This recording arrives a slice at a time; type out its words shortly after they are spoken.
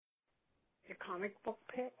Comic Book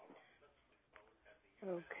Pit?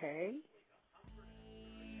 Okay.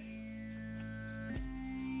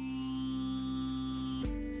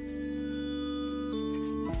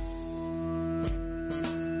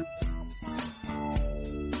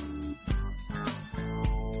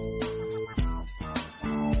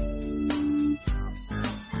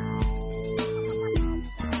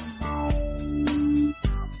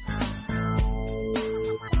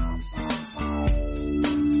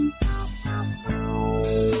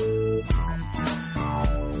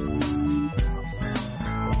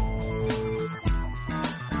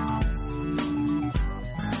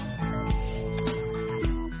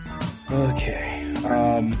 Okay.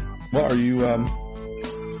 Well, are you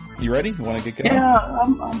you ready? You want to get going? Yeah,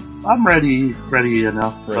 I'm ready. Ready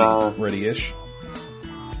enough. Ready-ish.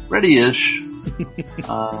 Ready-ish.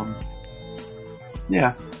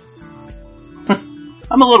 Yeah.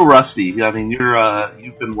 I'm a little rusty. I mean,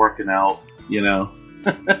 you've been working out, putting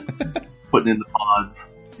in the pods,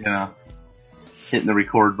 hitting the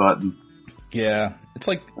record button. Yeah, it's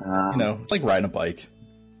like it's like riding a bike.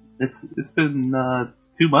 It's been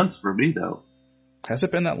 2 months for me though. Has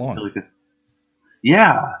it been that long? Really good.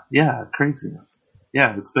 Yeah, craziness.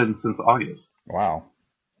 Yeah, it's been since August. Wow.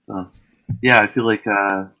 Yeah, I feel like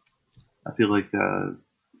I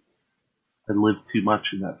lived too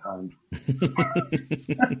much in that time.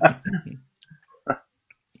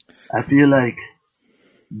 I feel like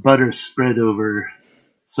butter spread over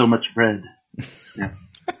so much bread. Yeah,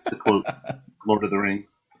 to quote Lord of the Rings.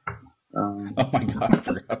 Oh my god, I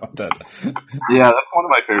forgot about that. Yeah, that's one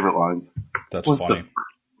of my favorite lines. That's funny.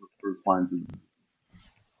 The first lines.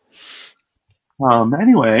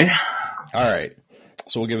 Anyway. All right,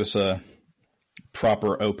 so we'll give us a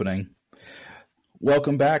proper opening.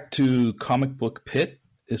 Welcome back to Comic Book Pit.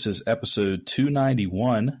 This is episode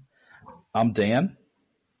 291. I'm Dan.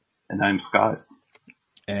 And I'm Scott.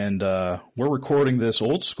 And we're recording this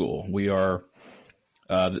old school. We are,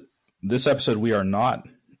 this episode, we are not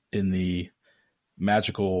in the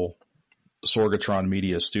magical Sorgatron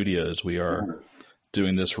Media Studios. We are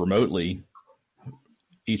doing this remotely,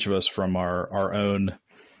 each of us from our own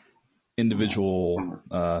individual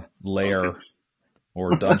lair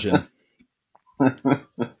or dungeon.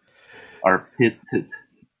 Our pit.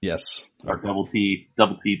 Yes. Our double T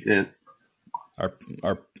pit.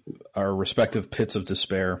 Our respective pits of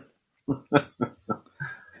despair.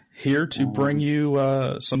 Here to bring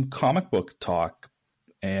you some comic book talk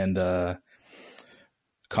and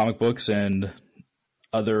comic books and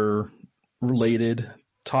other related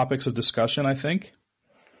topics of discussion, I think.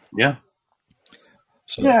 Yeah.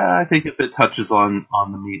 So, yeah, I think if it touches on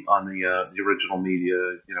the original media,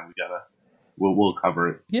 we'll cover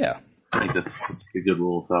it. Yeah. I think that's a good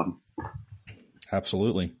rule of thumb.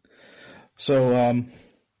 Absolutely. So,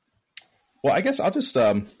 well, I guess I'll just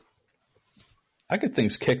I get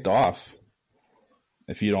things kicked off,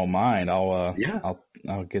 if you don't mind. I'll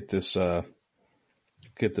get this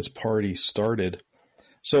party started.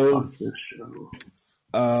 So,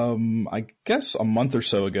 I guess a month or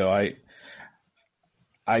so ago,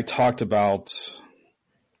 I talked about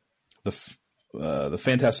the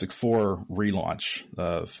Fantastic Four relaunch.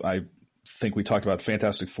 I think we talked about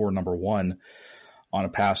Fantastic Four #1 on a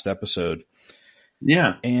past episode.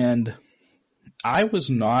 Yeah. And I was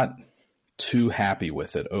not too happy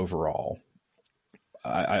with it overall.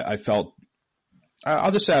 I felt,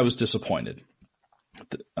 I'll just say I was disappointed,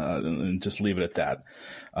 and just leave it at that.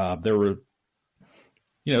 There were,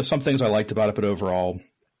 some things I liked about it, but overall,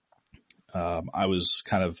 I was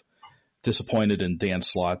kind of disappointed in Dan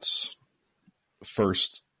Slott's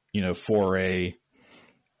first, foray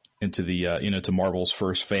into the, to Marvel's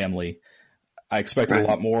first family. I expected a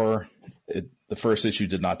lot more. The first issue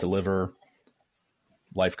did not deliver.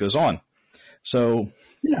 Life goes on. So,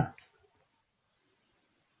 yeah.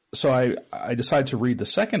 So I decided to read the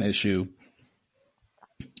second issue,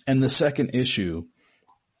 and the second issue,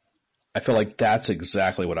 I feel like that's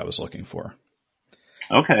exactly what I was looking for.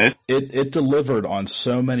 Okay. It delivered on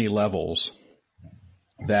so many levels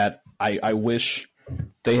that I wish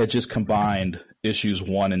they had just combined issues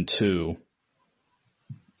 1 and 2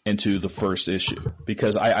 into the first issue,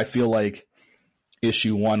 because I feel like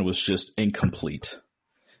issue 1 was just incomplete.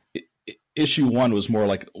 Issue 1 was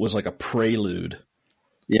like a prelude,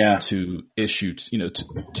 to issue,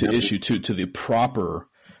 to issue 2, to the proper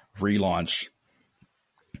relaunch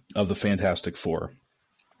of the Fantastic Four.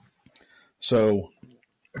 So,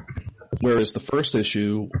 whereas the first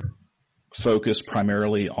issue focused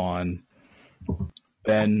primarily on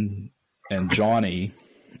Ben and Johnny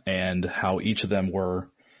and how each of them were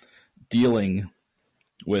dealing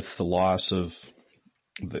with the loss of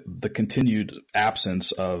the continued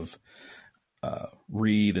absence of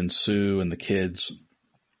Reed and Sue and the kids.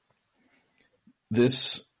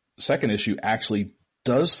 This second issue actually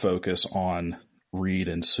does focus on Reed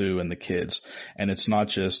and Sue and the kids, and it's not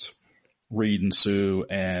just Reed and Sue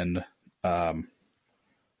and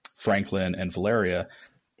Franklin and Valeria.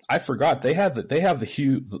 I forgot they have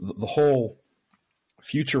the whole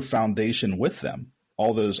Future Foundation with them.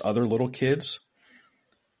 All those other little kids,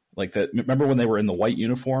 like that. Remember when they were in the white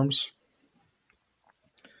uniforms?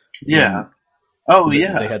 Yeah.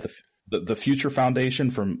 They had the Future Foundation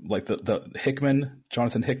from like the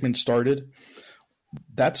Jonathan Hickman started.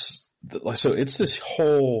 So it's this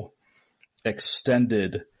whole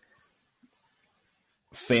extended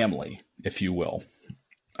family, if you will.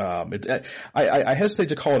 I hesitate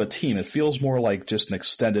to call it a team. It feels more like just an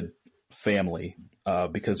extended family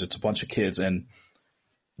because it's a bunch of kids and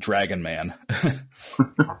Dragon Man.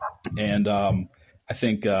 And I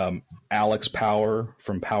think Alex Power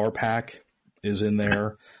from Power Pack is in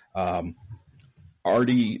there.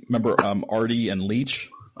 Artie, remember Artie and Leech?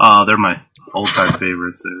 They're my old-time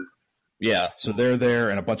favorites. Yeah, so they're there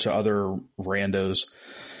and a bunch of other randos.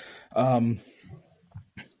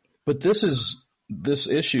 But this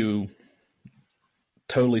issue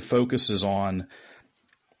totally focuses on,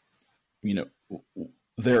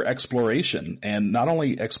 their exploration, and not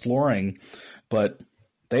only exploring, but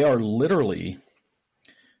they are literally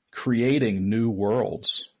creating new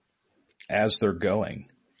worlds as they're going.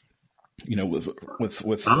 With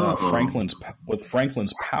Franklin's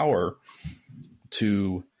power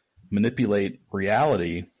to manipulate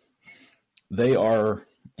reality,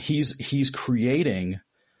 he's creating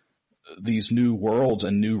these new worlds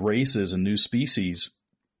and new races and new species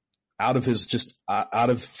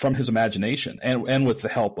from his imagination and with the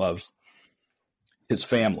help of his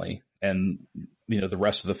family and the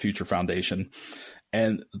rest of the Future Foundation.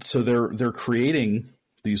 And so they're creating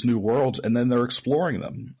these new worlds, and then they're exploring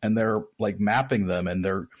them, and they're like mapping them, and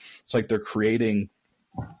it's like they're creating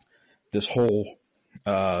this whole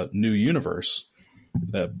new universe.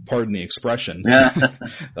 Pardon the expression. Yeah.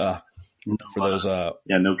 For those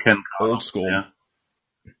no Ken old school.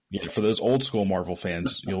 Yeah. For those old school Marvel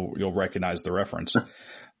fans, you'll recognize the reference.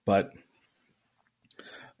 But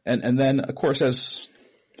and then of course as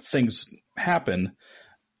things happen,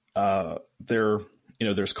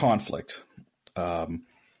 there's conflict.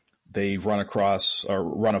 They run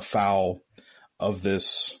afoul of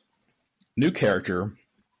this new character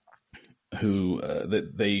who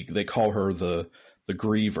they call her the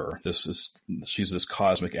Griever. She's this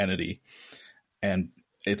cosmic entity, and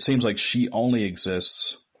it seems like she only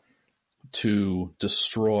exists to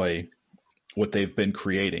destroy what they've been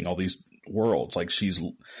creating, all these worlds. Like she's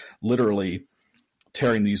literally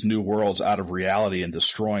tearing these new worlds out of reality and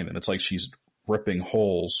destroying them. It's like she's ripping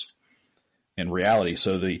holes in reality.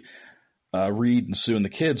 So the Reed and Sue and the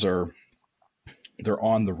kids they're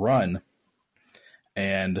on the run,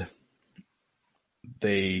 and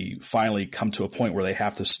they finally come to a point where they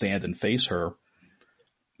have to stand and face her.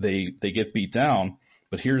 They get beat down,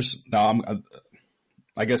 but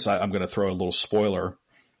I guess I'm going to throw a little spoiler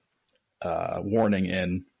warning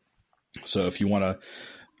in. So if you want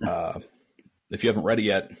to, if you haven't read it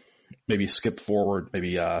yet, maybe skip forward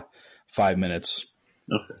maybe 5 minutes,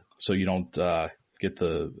 okay, so you don't get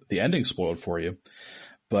the ending spoiled for you.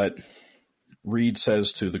 But Reed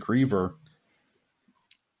says to the Griever,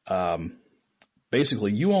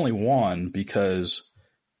 basically, you only won because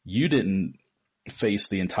you didn't face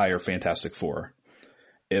the entire Fantastic Four.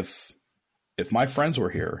 If my friends were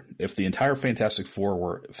here, if the entire Fantastic Four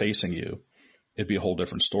were facing you, it'd be a whole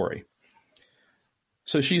different story.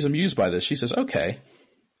 So she's amused by this. She says, okay,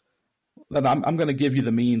 then I'm going to give you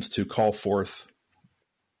the means to call forth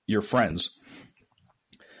your friends.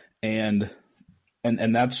 And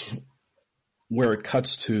that's where it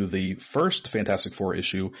cuts to the first Fantastic Four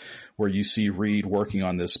issue, where you see Reed working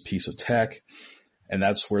on this piece of tech, and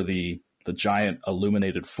that's where the giant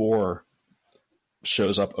Illuminated Four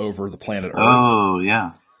shows up over the planet Earth. Oh,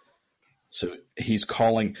 yeah. So he's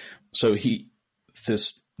calling. So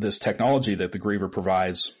this technology that the Griever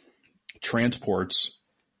provides transports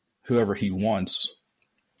whoever he wants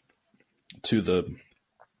to the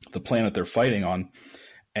planet they're fighting on,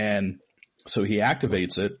 and so he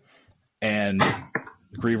activates it. And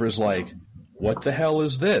Griever's like, what the hell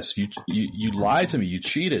is this? You lied to me. You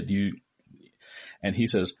cheated. And he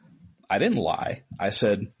says, I didn't lie. I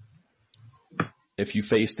said, if you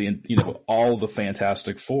face all the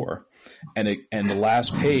Fantastic Four, and the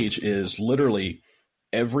last page is literally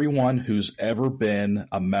everyone who's ever been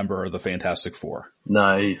a member of the Fantastic Four.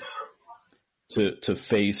 Nice. To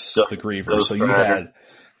face the Griever. So you had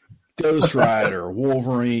Ghost Rider,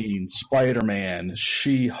 Wolverine, Spider-Man,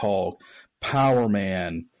 She-Hulk, Power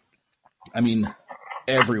Man. I mean,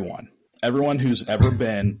 everyone who's ever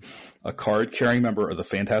been a card-carrying member of the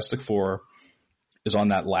Fantastic Four is on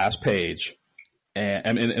that last page. And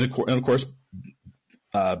of course,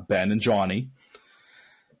 Ben and Johnny.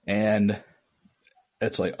 And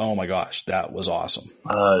it's like, oh my gosh, that was awesome.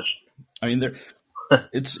 I mean,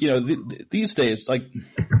 it's, these days, like,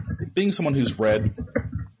 being someone who's read,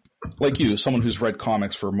 like you, someone who's read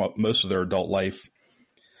comics for most of their adult life,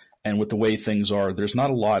 and with the way things are, there's not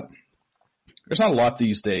a lot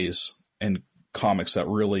these days in comics that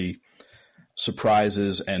really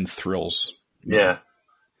surprises and thrills. Yeah.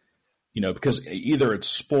 Because either it's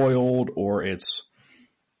spoiled or it's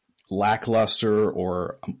lackluster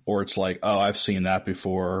or it's like, oh, I've seen that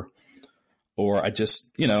before, or I just,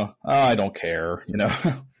 I don't care,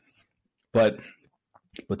 But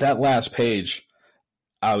that last page,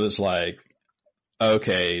 I was like,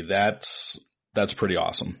 okay, that's pretty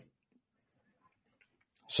awesome.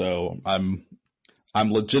 So I'm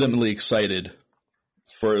legitimately excited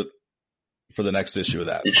for the next issue of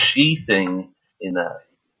that. The She thing in that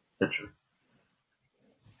picture,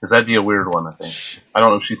 because that'd be a weird one. I think. I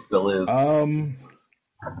don't know if she still is.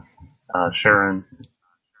 Sharon.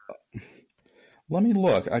 Let me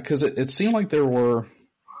look, because it seemed like there were.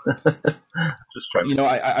 Just trying.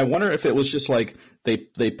 I wonder if it was just like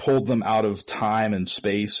they pulled them out of time and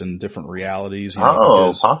space and different realities.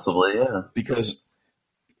 Possibly, yeah. Because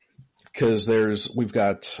we've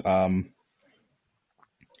got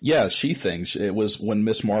She Thing. It was when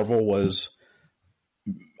Miss Marvel was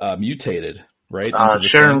mutated, right?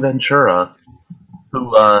 Sharon Ventura,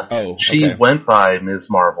 who she went by Ms.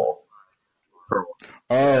 Marvel.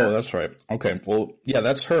 That's right. Okay, well, yeah,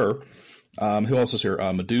 that's her. Who else is here?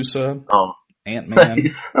 Medusa, Ant-Man,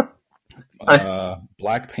 nice.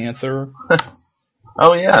 Black Panther.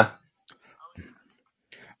 Oh yeah.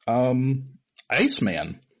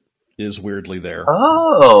 Iceman is weirdly there.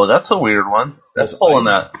 Oh, that's a weird one. That's pulling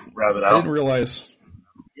that rabbit out.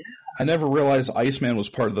 I never realized Iceman was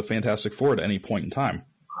part of the Fantastic Four at any point in time.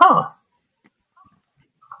 Huh.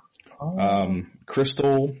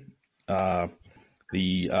 Crystal, the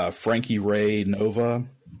Frankie Ray Nova,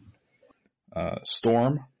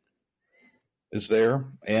 Storm is there,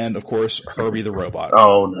 and of course Herbie the Robot.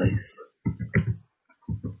 Oh, nice.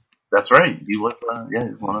 That's right. He was,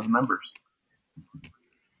 he's one of the members.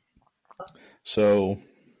 So,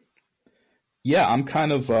 yeah, I'm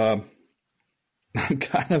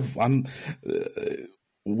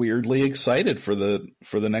weirdly excited for the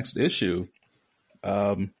next issue,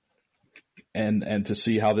 and to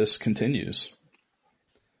see how this continues.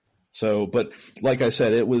 So, but like I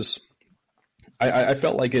said, it was, I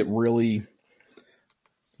felt like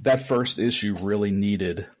that first issue really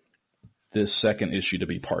needed this second issue to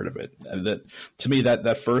be part of it. And that, to me,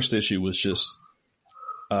 that first issue was just,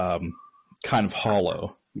 kind of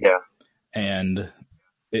hollow. Yeah. And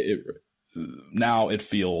now it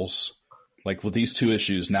feels like with these two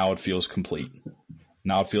issues, now it feels complete.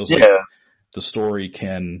 Now it feels like the story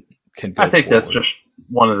can go I think forward. That's just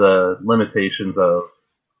one of the limitations of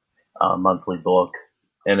a monthly book.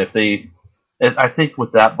 And I think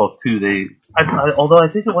with that book too, although I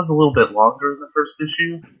think it was a little bit longer in the first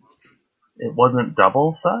issue, it wasn't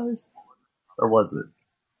double sized, or was it?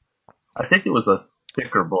 I think it was a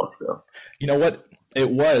thicker book though. You know what? It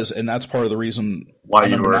was, and that's part of the reason why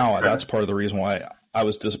that's part of the reason why I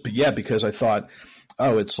was because I thought,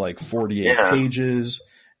 oh, it's like 48 pages.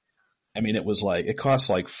 I mean, it was like, it cost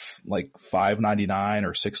like $5.99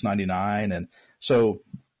 or $6.99. And so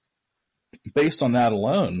based on that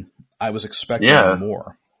alone, I was expecting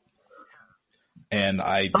more. And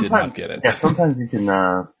I did not get it. Yeah, sometimes you can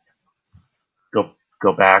go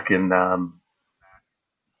back and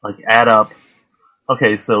add up.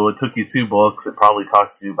 Okay, so it took you 2 books. It probably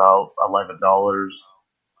cost you about $11,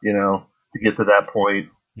 to get to that point.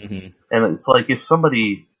 Mm-hmm. And it's like if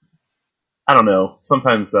somebody, I don't know,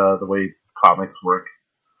 sometimes the way comics work,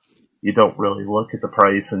 you don't really look at the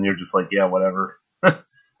price and you're just like, yeah, whatever.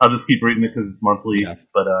 I'll just keep reading it because it's monthly. Yeah.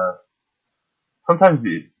 But sometimes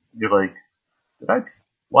you're like,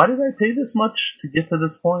 why did I pay this much to get to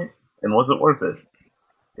this point? And was it worth it?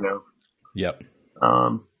 Yep.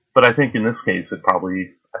 But I think in this case, I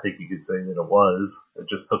think you could say that it was. It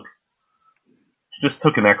just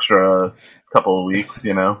took an extra couple of weeks, or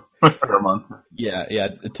a month. Yeah.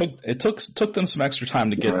 It took them some extra time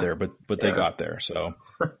to get there, but they got there. So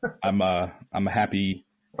I'm happy.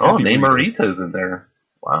 Oh, Namorita is in there.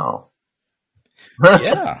 Wow.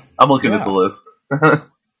 Yeah. I'm looking at the list.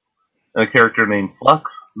 A character named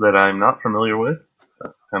Flux that I'm not familiar with.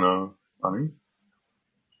 That's kind of funny.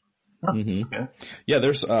 Huh, hmm okay. Yeah,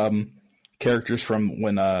 there's characters from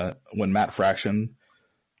when Matt Fraction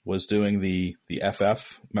was doing the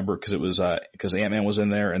FF. Remember, because it was because Ant-Man was in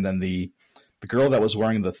there, and then the girl that was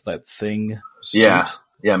wearing that Thing Yeah. suit.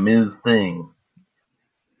 Yeah, Ms. Thing.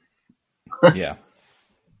 Yeah.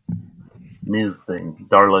 Ms. Thing.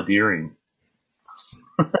 Darla Deering.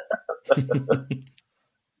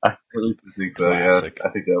 I at least think so, yeah. Classic. I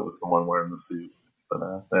think that was the one wearing the suit. But,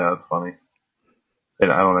 yeah, that's funny.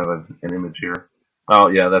 And I don't have an image here. Oh,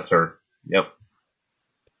 yeah, that's her. Yep.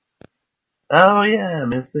 Oh, yeah,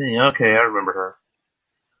 Ms. Thing. Okay, I remember her.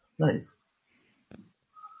 Nice.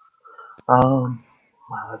 Wow,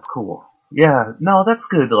 that's cool. Yeah, no, that's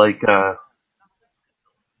good. Like,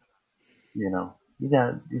 you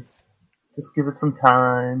just give it some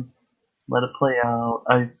time, let it play out.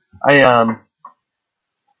 I, I,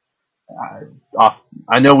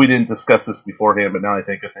 I know we didn't discuss this beforehand, but now I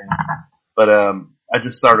think of it. But, I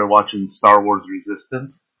just started watching Star Wars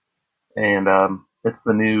Resistance, and, it's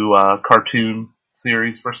the new, cartoon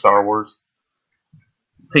series for Star Wars,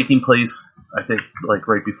 taking place, I think, like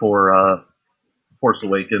right before, Force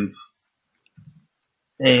Awakens.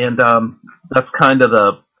 And, that's kind of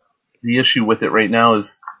the issue with it right now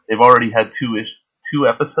is they've already had two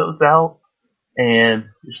episodes out, and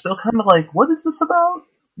you're still kind of like, what is this about?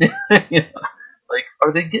 Like,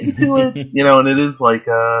 are they getting to it? And it is like,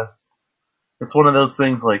 it's one of those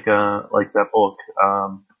things like that book,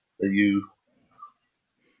 that you're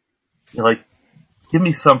like, give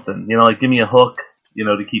me something, like give me a hook,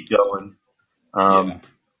 to keep going. Yeah. Um,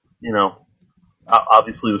 you know,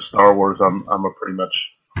 obviously with Star Wars, I'm a pretty much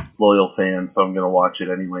loyal fan, so I'm gonna watch it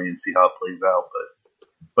anyway and see how it plays out.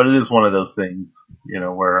 But it is one of those things,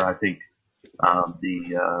 where I think, I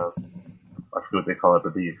forget what they call it,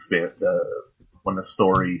 but the expand, when the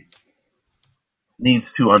story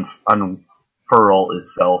needs to unfurl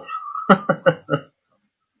itself,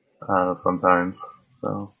 sometimes.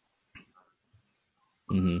 So,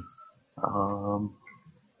 hmm um,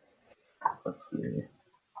 let's see.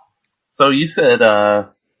 So you said,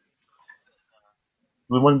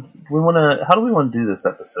 we want to, how do we want to do this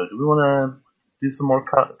episode? Do we want to do some more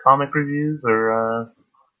comic reviews or,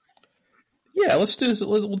 Yeah, let's do.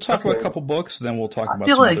 We'll talk about a okay. couple books, then we'll talk I about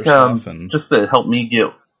feel some other like, stuff. And just to help me get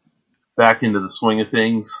back into the swing of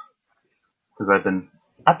things, because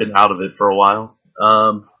I've been out of it for a while.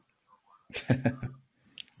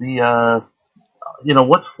 The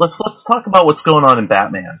let's talk about what's going on in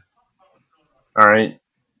Batman. All right,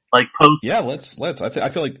 like yeah, let's. I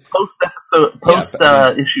feel like yeah. post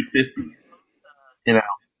I mean, issue 50. You know,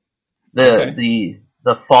 okay.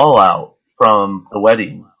 the fallout from the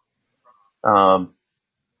wedding. Um,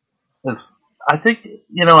 is I think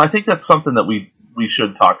that's something that we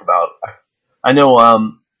should talk about. I know.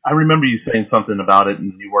 I remember you saying something about it,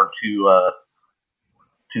 and you weren't too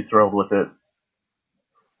thrilled with it.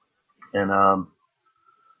 And I'm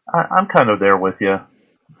kind of there with you,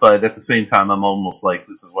 but at the same time, I'm almost like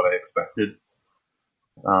this is what I expected.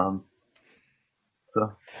 Um,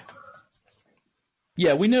 so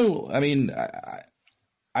Yeah, we knew. I mean,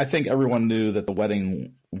 I think everyone knew that the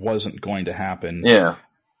wedding wasn't going to happen, yeah,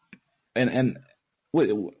 and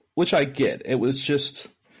which I get. It was just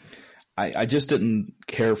I just didn't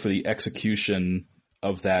care for the execution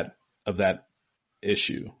of that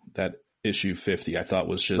issue. That issue 50, I thought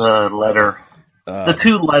was just the letter, the um,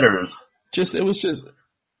 two letters. just it was just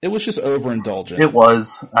overindulgent. It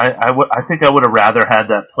was. I think I would have rather had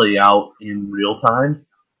that play out in real time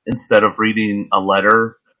instead of reading a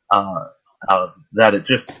letter. That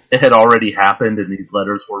it had already happened and these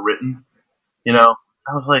letters were written.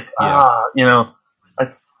 I was like, Yeah.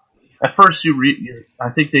 I, at first I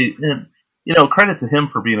think they, credit to him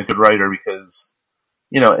for being a good writer because,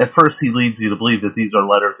 at first he leads you to believe that these are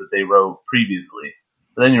letters that they wrote previously,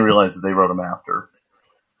 but then you realize that they wrote them after,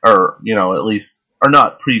 or, at least, or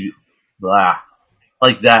not previous,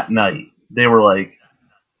 like that night. They were like,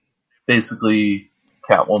 basically,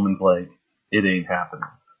 Catwoman's like, it ain't happening.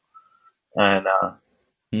 And,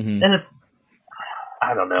 hmm and it,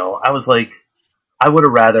 I don't know, I was like, I would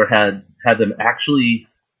have rather had them actually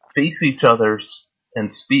face each other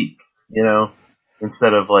and speak,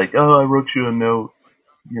 instead of like, oh, I wrote you a note,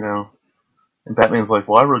 you know, and Batman's like,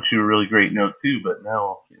 well, I wrote you a really great note too, but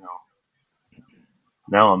now,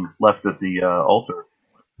 now I'm left at the altar,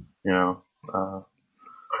 you know.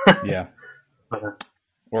 Yeah. But,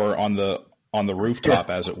 Or on the yeah, rooftop,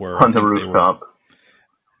 as it were. I on the think they were. rooftop.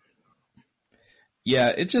 Yeah,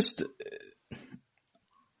 it just.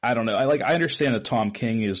 I don't know. I understand that Tom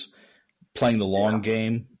King is playing the long Yeah,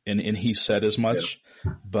 game, and he said as yeah, much,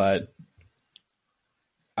 but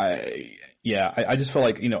I just feel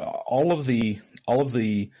like, all of the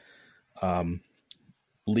um,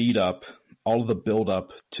 lead up, all of the build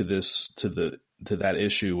up to that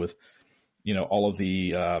issue with, all of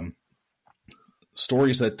the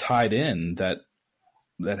stories that tied in that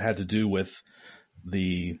had to do with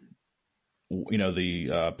the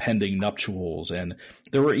the pending nuptials, and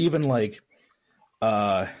there were even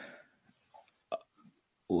uh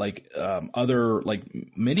other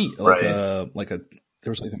mini Right.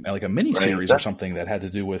 there was like a mini Right. series or something that had to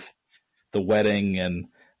do with the wedding, and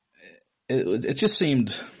it just seemed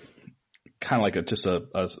kind of like just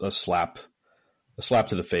a slap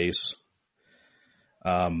to the face.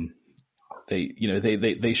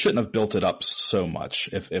 They shouldn't have built it up so much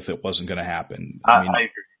if it wasn't going to happen. I mean, I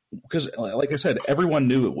because like I said, everyone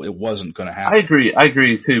knew it wasn't going to I happen. agree. I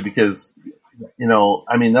agree too because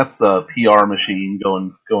I mean that's the PR machine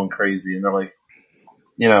going crazy, and they're like,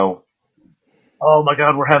 oh my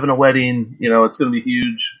God, we're having a wedding. It's going to be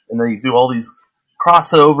huge, and then you do all these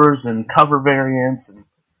crossovers and cover variants and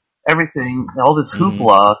everything, all this Hmm.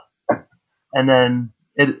 hoopla, and then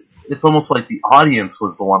it's almost like the audience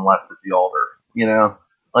was the one left at the altar.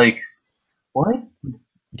 Like what?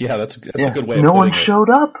 Yeah, that's a Yeah, good way of no one putting it. showed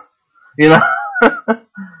up. You know,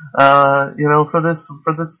 for this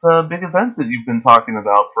big event that you've been talking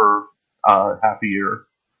about for half a year,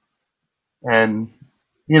 and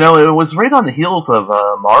it was right on the heels of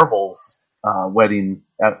Marvel's wedding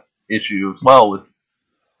issue as well with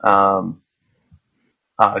um,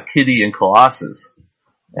 Kitty and Colossus,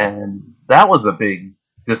 and that was a big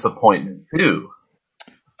disappointment too.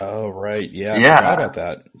 Oh, right. Yeah, I forgot Yeah, about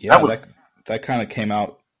that. that Yeah, was that kind of came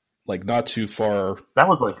out like not too far that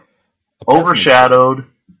was like apart from each other. overshadowed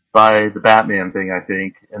by the Batman thing, I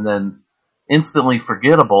think, and then instantly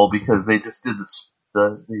forgettable because they just did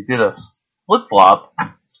they did a flip flop.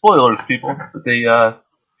 Spoilers, people. But they,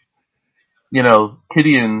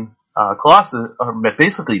 Kitty and Colossus are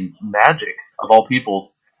basically magic of all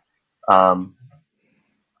people. Um,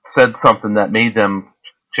 said something that made them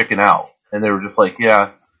chicken out, and they were just like,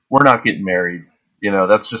 "Yeah, we're not getting married.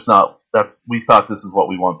 That's just not. We thought this is what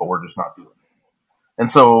we want, but we're just not doing it." And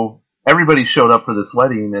so everybody showed up for this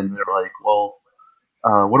wedding, and they're like, "Well,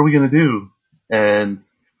 what are we gonna do?" And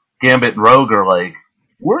Gambit and Rogue are like,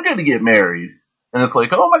 "We're gonna get married," and it's like,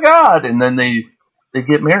 "Oh my God!" And then they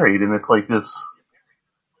get married, and it's like this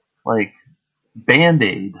like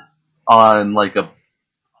band-aid on like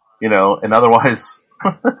an otherwise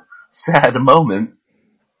sad moment.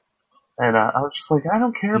 And I was just like, I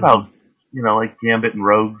don't care Hmm. about like Gambit and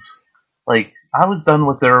Rogues. Like I was done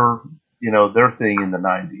with their thing in the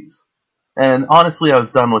 '90s, and honestly, I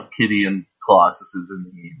was done with Kitty and Colossus's in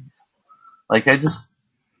the '80s. Like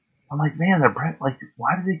I'm like, man, they're like,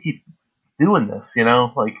 why do they keep doing this?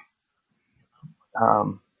 Like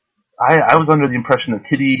um, I was under the impression that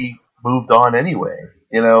Kitty moved on anyway.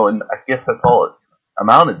 And I guess that's all it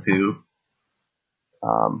amounted to.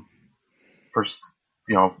 Um, for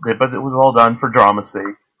but it was all done for drama's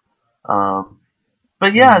sake. Um,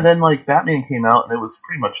 but yeah, Hmm. then like Batman came out, and it was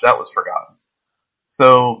pretty much that was forgotten.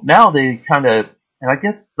 So now they kind of, and I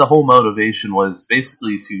guess the whole motivation was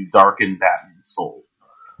basically to darken Batman's soul.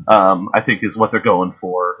 I think is what they're going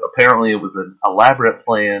for. Apparently, it was an elaborate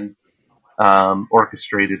plan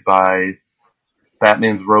orchestrated by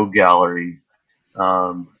Batman's Rogue Gallery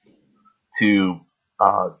um, to,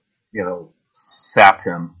 sap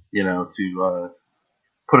him, to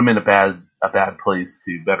put him in a bad place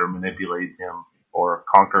to better manipulate him or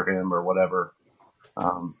conquer him or whatever.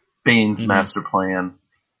 Bane's Hmm. master plan,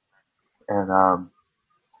 and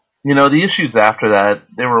the issues after that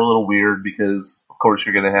they were a little weird because of course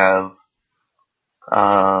you're going to have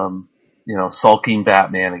sulking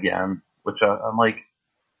Batman again, which I'm like,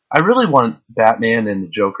 I really want Batman and the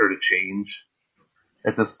Joker to change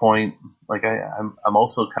at this point. Like I'm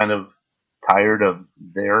also kind of tired of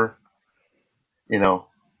you know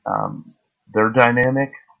um, their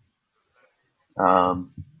dynamic.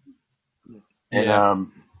 Um, and Yeah.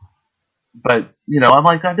 but I'm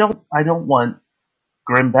like, I don't want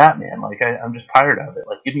grim Batman. Like I'm just tired of it.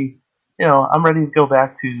 Like give me, I'm ready to go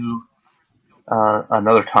back to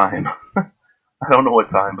another time. I don't know what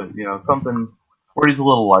time, but something where he's a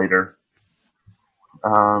little lighter.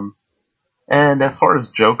 Um, and as far as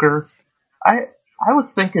Joker, I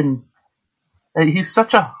was thinking he's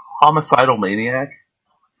such a homicidal maniac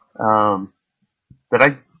um, that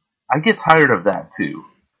I get tired of that too.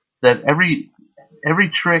 That every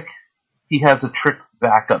trick he has a trick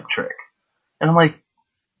backup trick, and I'm like,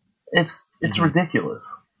 it's Hmm. ridiculous.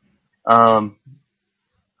 Um,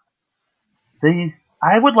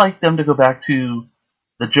 I would like them to go back to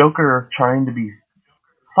the Joker trying to be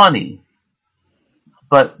funny,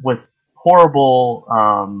 but with horrible,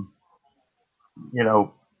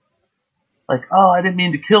 like, oh, I didn't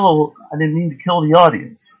mean to kill the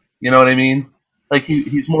audience. You know what I mean? Like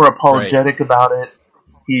he's more Right. apologetic about it.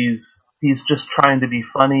 He's just trying to be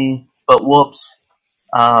funny, but whoops,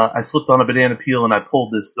 I slipped on a banana peel and I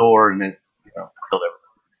pulled this door and it, killed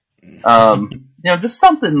everyone. Just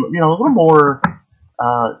something, a little more,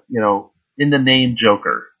 in the name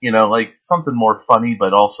Joker, like something more funny,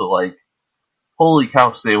 but also like, holy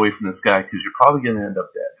cow, stay away from this guy because you're probably going to end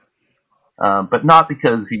up dead. But not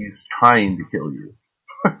because he's trying to kill you.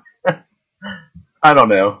 I don't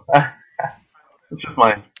know. It's just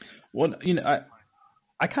my. Well,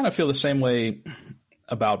 I kind of feel the same way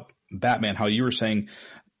about Batman. How you were saying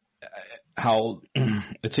how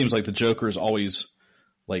it seems like the Joker is always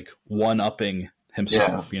like one-upping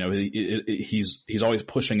himself. Yeah. He's always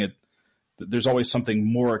pushing it. There's always something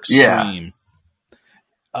more extreme.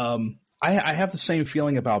 Yeah. I have the same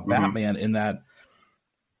feeling about Batman in that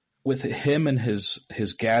with him and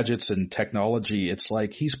his gadgets and technology, it's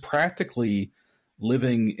like he's practically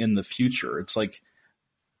living in the future. It's like,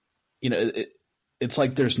 it's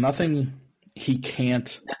like there's nothing he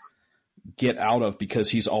can't get out of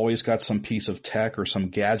because he's always got some piece of tech or some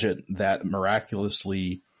gadget that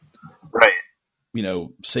miraculously, right,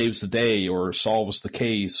 saves the day or solves the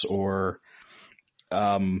case or,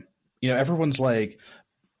 everyone's like,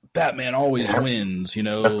 Batman always wins,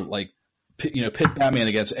 like, pit Batman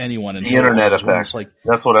against anyone. And the internet effect. Like,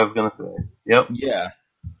 that's what I was going to say. Yep. Yeah.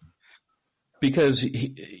 Because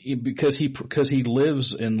he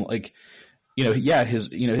lives in like,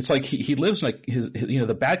 it's like he lives in like his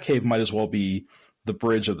the Batcave might as well be the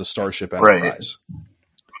bridge of the Starship Enterprise.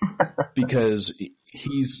 Right. Because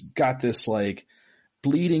he's got this like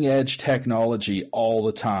bleeding edge technology all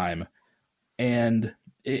the time. And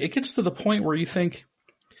it gets to the point where you think,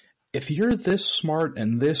 if you're this smart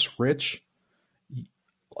and this rich,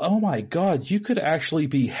 oh my God, you could actually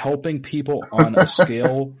be helping people on a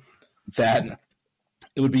scale that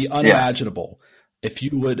it would be unimaginable if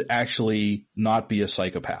you would actually not be a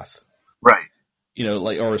psychopath. Right.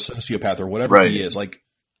 Like, or a sociopath or whatever he is. Like,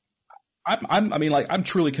 I'm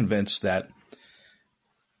truly convinced that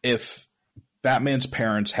if Batman's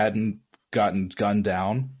parents hadn't gotten gunned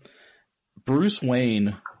down, Bruce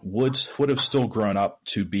Wayne would have still grown up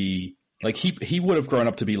to be like he would have grown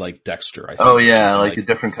up to be like Dexter. I think. Oh yeah, like a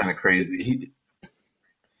different kind of crazy.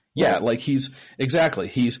 Like he's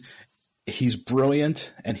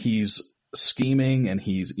brilliant and he's scheming and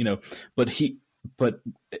he's but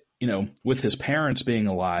with his parents being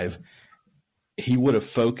alive, he would have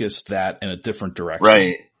focused that in a different direction.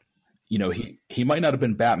 Right. He might not have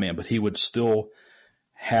been Batman, but he would still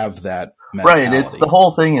have that mentality. Right. It's the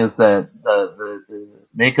whole thing is that the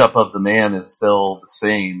makeup of the man is still the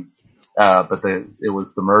same, but it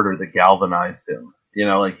was the murder that galvanized him.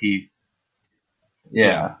 Like he.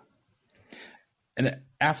 Yeah. And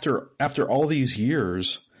after all these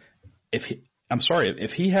years, if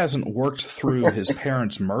he hasn't worked through his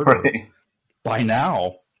parents' murder by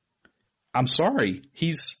now, I'm sorry.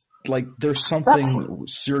 He's like, there's something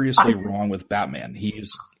seriously wrong with Batman.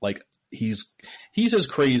 He's as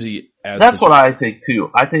crazy as. That's what I think too.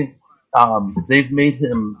 I think they've made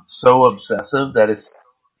him so obsessive that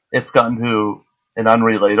it's gotten to an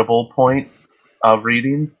unrelatable point of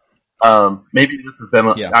reading. Maybe this has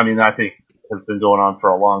been. Yeah. I mean, I think has been going on for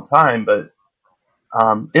a long time, but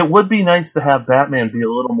it would be nice to have Batman be a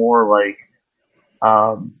little more like,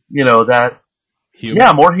 that. Human.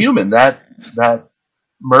 Yeah, more human. That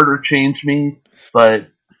murder changed me, but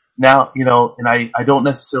now, and I don't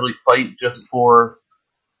necessarily fight just for,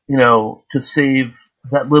 to save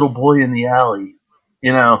that little boy in the alley,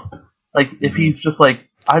 like if he's just like,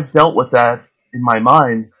 I've dealt with that in my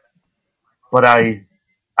mind, but I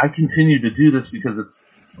continue to do this because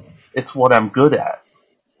it's what I'm good at,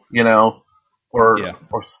 or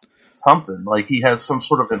something like he has some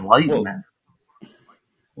sort of enlightenment,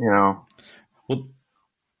 Well,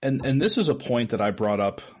 and this is a point that I brought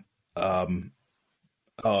up, a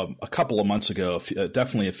couple of months ago,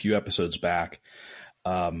 definitely a few episodes back.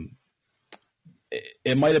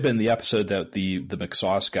 It might have been the episode that the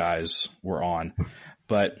McSauce guys were on,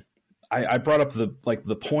 but I brought up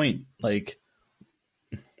the point, like,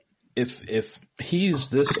 if he's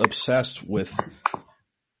this obsessed with,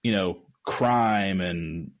 crime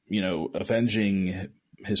and, avenging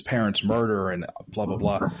his parents' murder and blah, blah,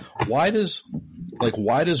 blah, why does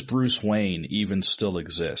Bruce Wayne even still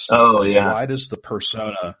exist? Oh, yeah. Why does the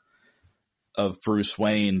persona of Bruce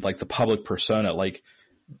Wayne, like the public persona, like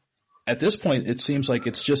at this point, it seems like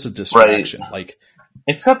it's just a distraction. Right. Like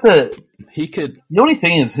Except that He could, the only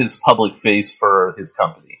thing is his public face for his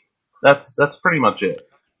company. That's pretty much it.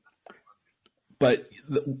 but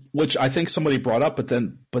which I think somebody brought up, but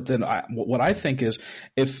then what I think is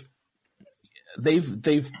if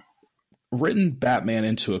they've written Batman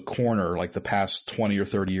into a corner like the past 20 or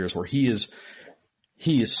 30 years where he is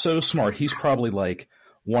so smart. He's probably like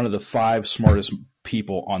one of the 5 smartest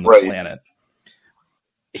people on the Right. planet.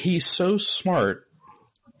 He's so smart.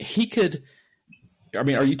 He could, I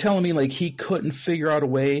mean, are you telling me like he couldn't figure out a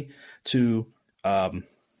way to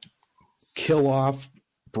kill off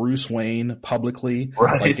Bruce Wayne publicly,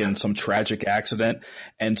 Right. like in some tragic accident,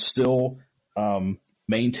 and still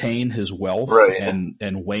maintain his wealth Right.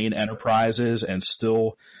 and Wayne Enterprises, and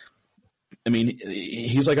still, I mean,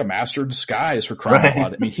 he's like a master of disguise for crying out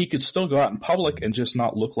loud. I mean, he could still go out in public and just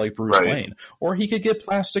not look like Bruce Right. Wayne, or he could get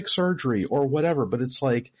plastic surgery or whatever. But it's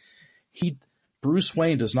like Bruce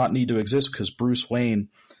Wayne does not need to exist because Bruce Wayne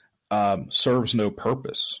serves no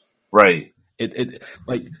purpose. Right.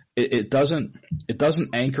 It doesn't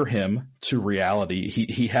anchor him to reality.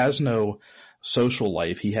 He has no social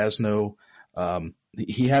life. He has nothing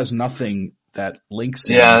that links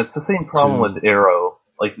him. Yeah, it's the same problem with Arrow,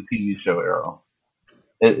 like the TV show Arrow.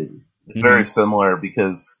 It's very similar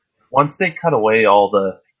because once they cut away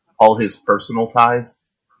all his personal ties,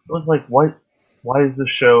 it was like, what? Why is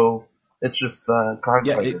this show? It's just crime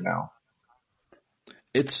fighter now.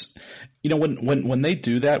 It's, you know, when they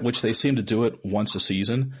do that, which they seem to do it once a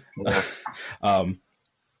season,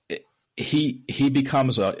 he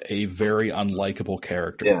becomes a very unlikable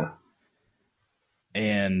character. Yeah.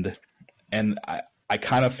 And I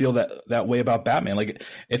kind of feel that way about Batman. Like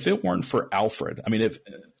if it weren't for Alfred, I mean, if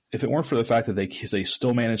it weren't for the fact that they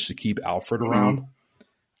still managed to keep Alfred around,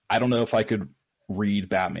 I don't know if I could read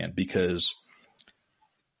Batman because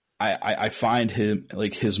I find him,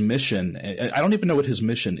 like, his mission, I don't even know what his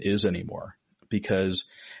mission is anymore because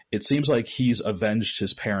it seems like he's avenged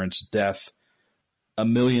his parents' death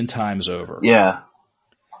 1,000,000 times over. Yeah.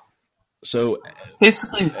 So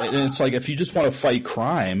basically, and it's like if you just want to fight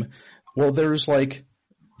crime, well, there's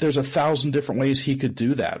 1,000 different ways he could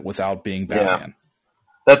do that without being Batman. Yeah,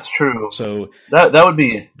 that's true. So that would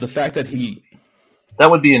be the fact that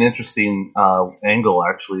that would be an interesting angle,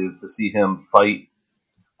 actually, is to see him fight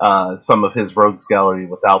some of his rogues gallery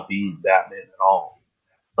without being Batman at all.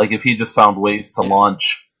 Like if he just found ways to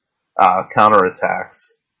launch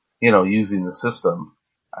counterattacks, using the system.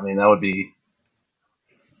 I mean, that would be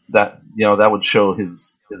that would show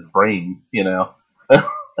his brain,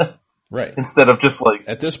 right, instead of just like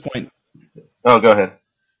at this point. Oh, go ahead.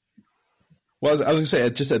 Well, I was going to say,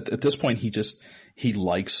 just at this point, he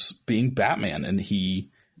likes being Batman, and I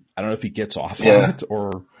don't know if he gets off on it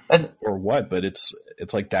or what, but it's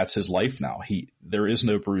like that's his life now. There is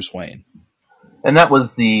no Bruce Wayne. And that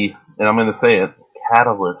was and I'm going to say it,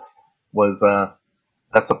 catalyst was,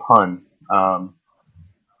 that's a pun.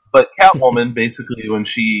 But Catwoman, basically, when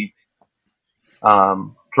she,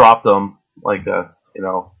 dropped him, like I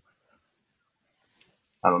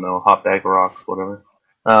don't know, hot bag of rocks, whatever.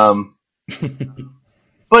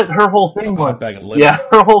 But her whole thing was,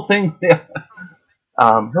 her whole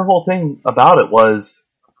thing about it was,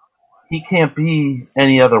 he can't be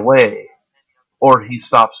any other way, or he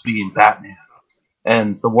stops being Batman.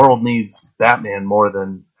 And the world needs Batman more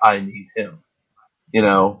than I need him,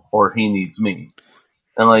 or he needs me.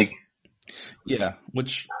 And like, yeah,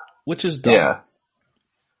 which is dumb. Yeah,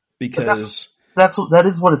 because that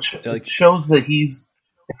is what it shows that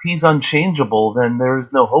if he's unchangeable, then there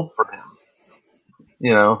is no hope for him.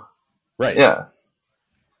 Right? Yeah.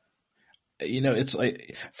 It's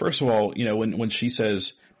like, first of all, when she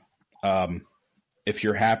says, if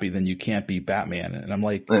you're happy, then you can't be Batman, and I'm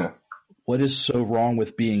like, what is so wrong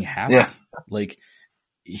with being happy? Yeah. Like,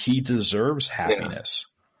 he deserves happiness.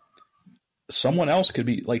 Someone else could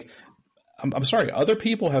be like, I'm sorry, other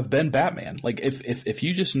people have been Batman. Like, if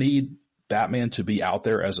you just need Batman to be out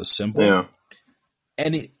there as a symbol,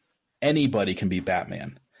 anybody can be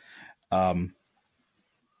Batman. And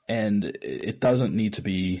it doesn't need to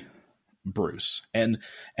be Bruce. And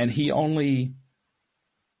he only,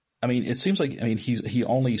 I mean, it seems like, he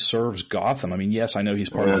only serves Gotham. I mean, yes, I know he's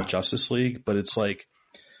part of the Justice League, but it's like,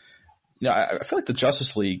 I feel like the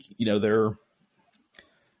Justice League, there's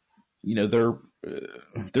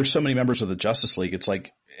so many members of the Justice League. It's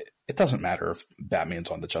like, it doesn't matter if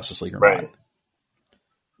Batman's on the Justice League or not.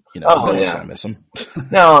 No one's going to miss him.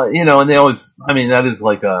 No, and they always, that is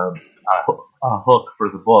like a hook for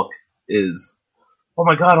the book is, oh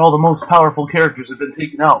my God, all the most powerful characters have been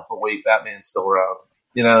taken out, but wait, Batman's still around.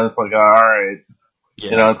 It's like, all right.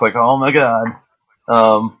 It's like, oh my God.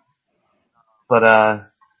 But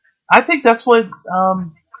I think that's what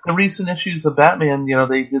the recent issues of Batman.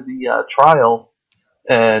 They did the trial,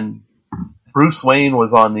 and Bruce Wayne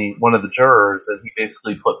was on one of the jurors, and he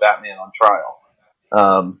basically put Batman on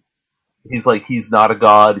trial. He's like, he's not a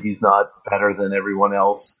god, he's not better than everyone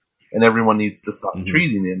else, and everyone needs to stop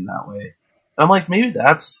treating him that way. And I'm like, maybe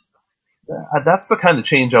that's the kind of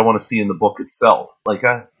change I want to see in the book itself. Like,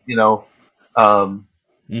 that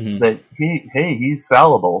he's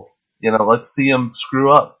fallible. Let's see him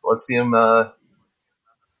screw up. Let's see him, laugh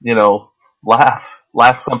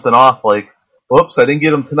something off. Like, whoops, I didn't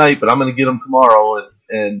get him tonight, but I'm going to get him tomorrow,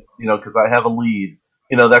 and because I have a lead.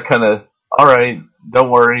 That kind of, all right, don't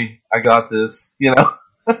worry, I got this. Yeah.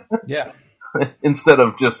 Instead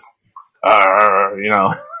of just,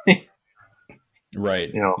 right.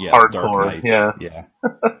 Yeah, hardcore. Yeah.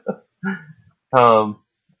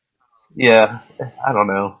 Yeah, I don't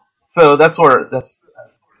know. So that's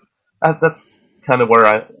kind of where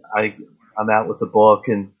I'm at with the book,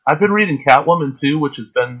 and I've been reading Catwoman too, which has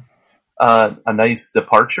been a nice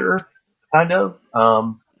departure, kind of.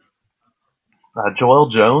 Joel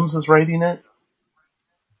Jones is writing it.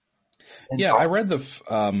 Yeah, I read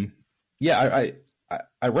I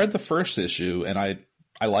read the first issue, and I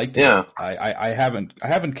liked it. Yeah. I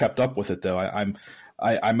haven't kept up with it though.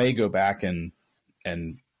 I may go back and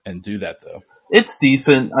do that though. It's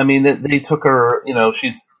decent. I mean, they took her.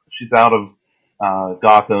 She's out of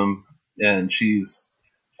Gotham, and she's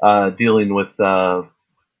dealing with a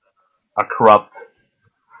corrupt.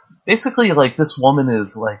 Basically, like, this woman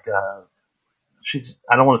is like I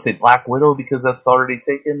don't want to say Black Widow because that's already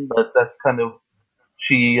taken, but that's kind of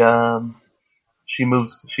she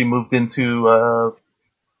moved into a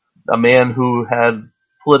man who had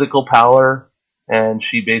political power, and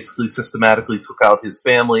she basically systematically took out his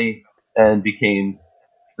family and became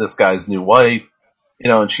this guy's new wife,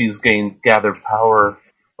 and she's gathered power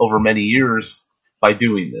over many years by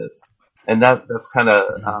doing this. And that's kind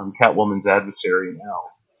of Catwoman's adversary now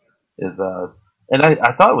is and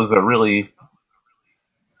I thought it was a really,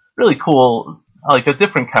 really cool, like a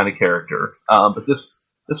different kind of character. But this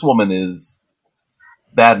woman is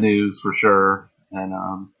bad news for sure. And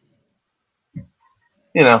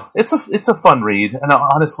it's a fun read. And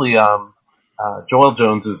honestly, Joel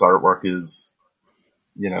Jones's artwork is,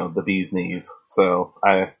 the bee's knees. So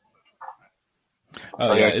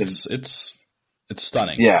it's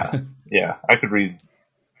stunning. Yeah, yeah. I could read.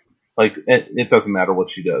 Like, it doesn't matter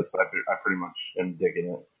what she does. I pretty much am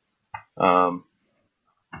digging it.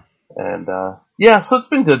 Yeah, so it's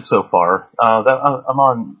been good so far. I'm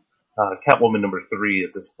on Catwoman number 3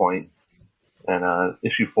 at this point, and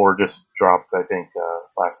issue 4 just dropped, I think,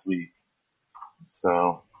 last week.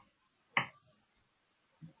 So,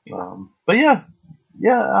 but yeah,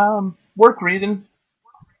 worth reading.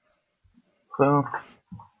 So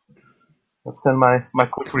that's kind of my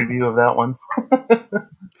quick review of that one.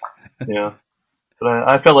 Yeah, but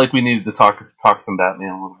I felt like we needed to talk some Batman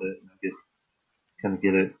a little bit and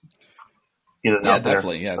get it out there.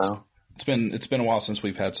 Definitely. Yeah, so. It's been a while since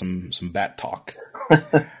we've had some Bat talk.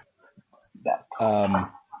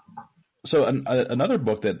 So another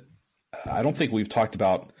book that I don't think we've talked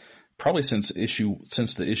about probably since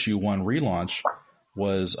the issue 1 relaunch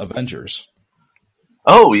was Avengers.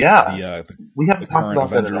 Oh yeah, we haven't talked about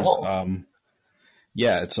Avengers. That at all.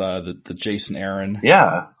 Yeah, it's the Jason Aaron.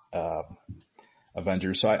 Yeah.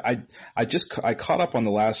 Avengers. So I caught up on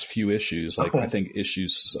the last few issues, like I think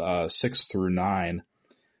issues 6 through 9,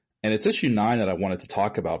 and it's issue 9 that I wanted to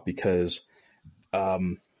talk about because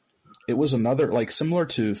it was another, like, similar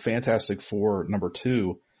to Fantastic Four number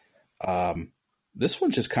 2. This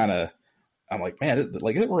one just kind of, I'm like, man, it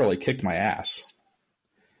really kicked my ass.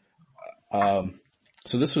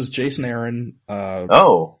 So this was Jason Aaron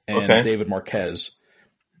and David Marquez.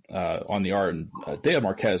 On the art, and David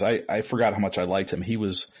Marquez, I forgot how much I liked him. He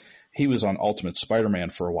was on Ultimate Spider-Man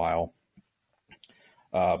for a while,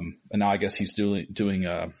 and now I guess he's doing.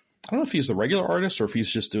 I don't know if he's the regular artist or if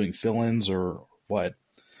he's just doing fill-ins or what.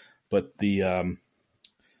 But this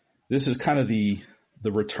is kind of the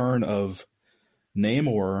return of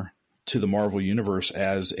Namor to the Marvel Universe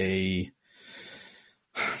as a,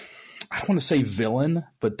 I don't want to say villain,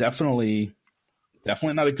 but definitely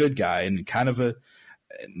not a good guy, and kind of a.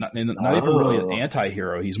 Not even really an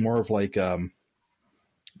anti-hero. He's more of like,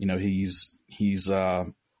 he's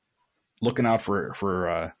looking out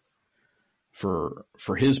for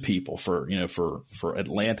his people, for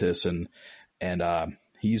Atlantis, and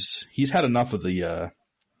he's had enough of the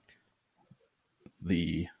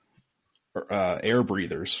air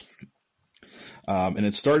breathers. And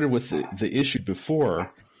it started with the issue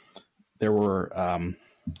before. There were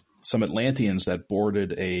some Atlanteans that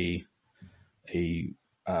boarded a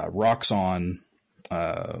Roxxon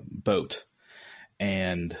boat,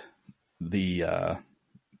 and the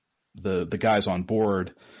guys on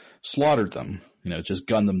board slaughtered them, just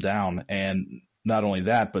gunned them down. And not only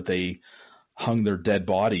that, but they hung their dead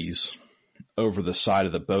bodies over the side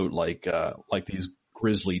of the boat like these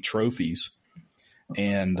grisly trophies.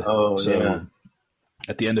 And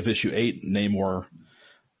at the end of issue 8, Namor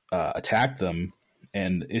attacked them,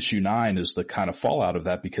 and issue 9 is the kind of fallout of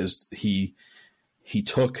that, because he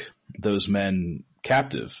took those men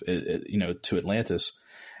captive, to Atlantis.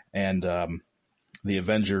 And the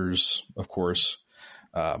Avengers, of course,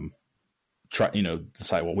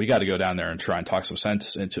 decide, well, we got to go down there and try and talk some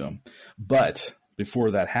sense into him. But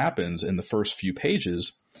before that happens, in the first few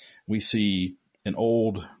pages, we see an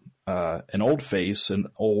old face, an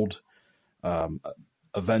old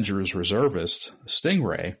Avengers reservist,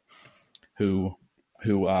 Stingray, who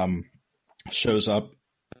shows up.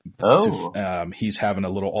 He's having a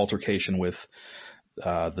little altercation with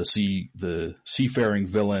the seafaring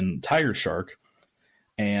villain Tiger Shark,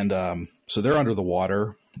 and so they're under the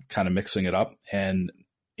water, kind of mixing it up. And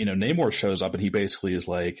Namor shows up, and he basically is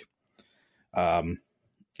like,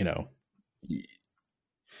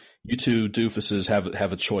 you two doofuses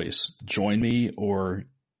have a choice: join me, or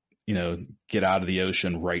get out of the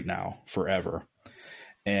ocean right now, forever.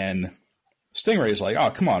 And Stingray's like,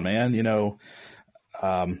 oh, come on, man,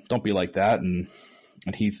 don't be like that. And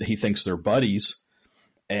he thinks they're buddies,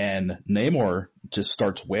 and Namor just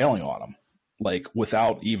starts wailing on him, like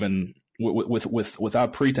without even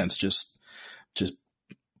without pretense, just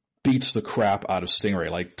beats the crap out of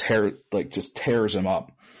Stingray, just tears him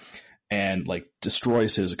up, and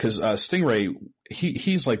destroys his, because Stingray,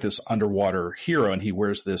 he's like this underwater hero, and he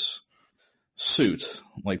wears this suit,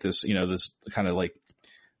 like this, this kind of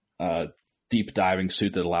deep diving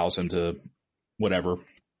suit that allows him to whatever.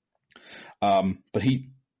 But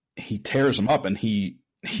he tears him up, and he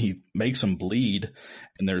makes him bleed,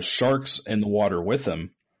 and there's sharks in the water with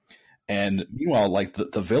him. And meanwhile,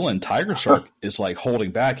 the villain Tiger Shark is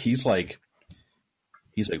holding back. He's like,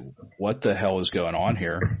 what the hell is going on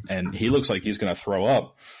here? And he looks like he's going to throw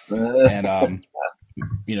up. And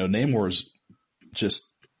Namor's just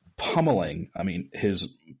pummeling,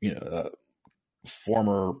 his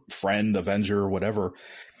former friend, Avenger, whatever.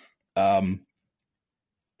 And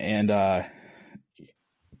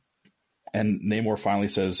Namor finally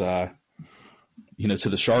says, to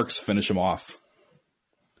the sharks, finish him off.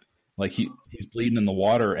 He's bleeding in the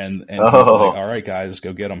water, and he's like, all right, guys,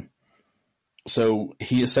 go get him. So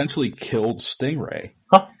he essentially killed Stingray.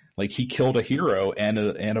 Huh. He killed a hero and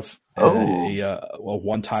a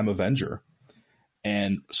one-time Avenger.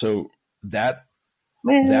 And so that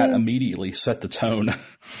immediately set the tone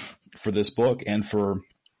for this book and for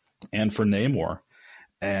Namor.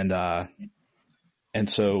 And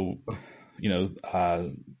so,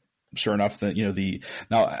 sure enough, that,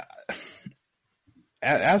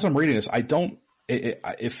 as I'm reading this,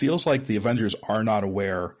 it feels like the Avengers are not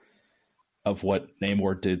aware of what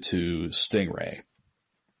Namor did to Stingray,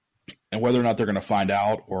 and whether or not they're going to find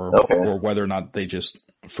out, or whether or not they just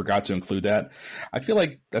forgot to include that. I feel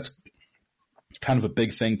like that's kind of a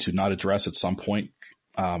big thing to not address at some point.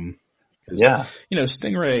 Stingray,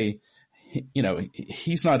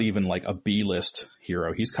 he's not even a B-list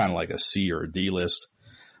hero. He's kind of like a C or a D-list,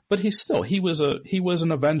 but he was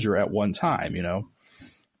an Avenger at one time,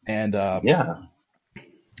 and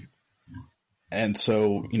and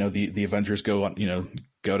so the Avengers go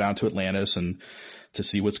down to Atlantis and to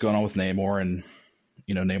see what's going on with Namor, and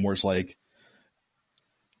Namor's like,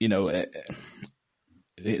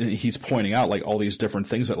 he's pointing out all these different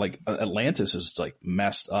things that Atlantis is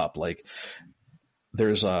messed up.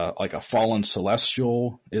 There's a fallen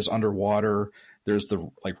celestial is underwater. There's the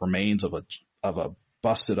remains of a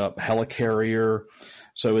busted up helicarrier.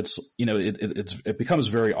 So it's it becomes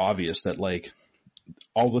very obvious that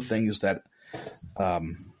all the things that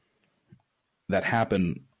that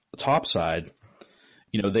happen topside,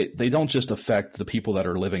 they don't just affect the people that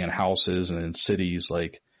are living in houses and in cities.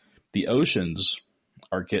 The oceans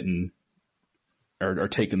are taking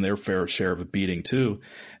their fair share of a beating too.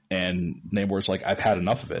 And Namor's like, I've had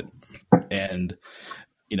enough of it. And,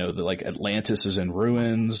 Atlantis is in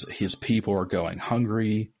ruins. His people are going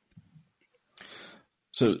hungry.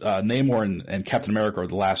 So Namor and Captain America are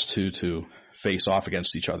the last two to face off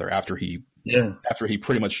against each other after he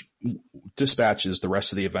pretty much dispatches the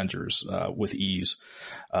rest of the Avengers with ease.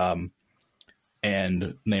 And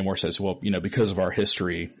Namor says, well, because of our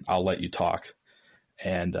history, I'll let you talk.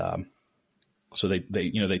 And so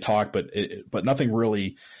they talk, but nothing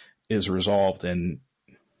really is resolved. And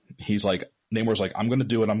he's like, Namor's like, I'm going to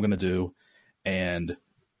do what I'm going to do, and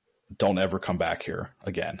don't ever come back here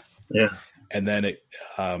again. Yeah. And then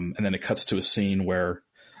it cuts to a scene where,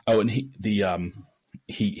 and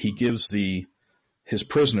he gives his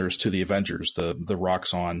prisoners to the Avengers, the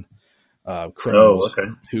Roxxon criminals,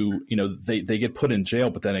 who, they get put in jail,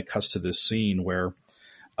 but then it cuts to this scene where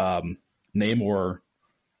Namor,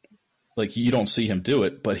 like, you don't see him do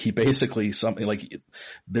it, but he basically something like,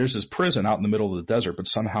 there's this prison out in the middle of the desert, but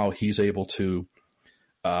somehow he's able to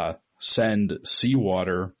send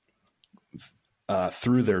seawater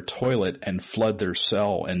through their toilet and flood their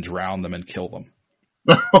cell and drown them and kill them.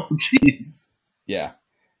 Oh, jeez. Yeah,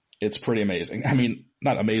 it's pretty amazing. I mean,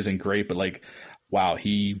 not amazing, great, but like, wow,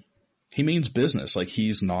 he means business. Like,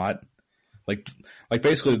 he's not like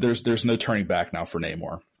basically there's no turning back now for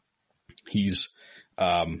Namor. He's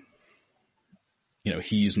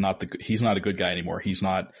he's not a good guy anymore. He's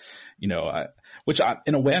not, which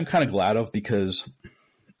in a way I'm kind of glad of, because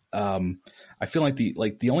I feel like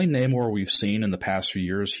the only Namor we've seen in the past few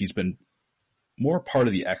years, he's been more part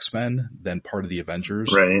of the X-Men than part of the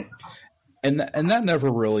Avengers. Right. And that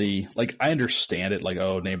never really, like, I understand it, like,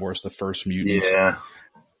 oh, Namor's the first mutant. Yeah.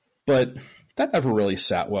 But that never really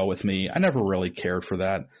sat well with me. I never really cared for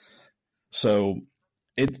that. So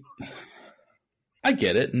I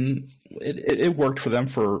get it, and it worked for them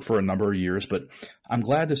for a number of years, but I'm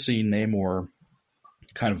glad to see Namor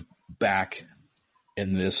kind of back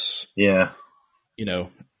in this, in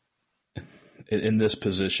this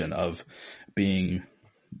position of being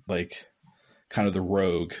like kind of the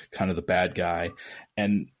rogue, kind of the bad guy.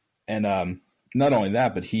 And not only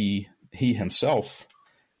that, but he himself,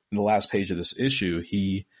 in the last page of this issue,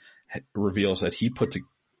 he reveals that he put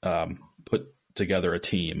together a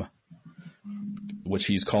team, which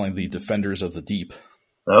he's calling the Defenders of the Deep.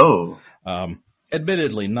 Oh.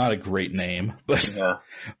 Admittedly, not a great name,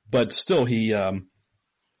 but still, he,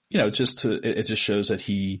 it just shows that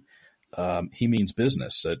he means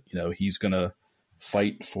business. That he's gonna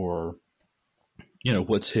fight for,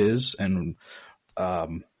 what's his, and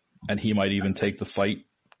he might even take the fight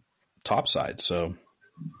topside. So,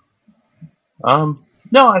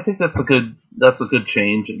 no, I think that's a good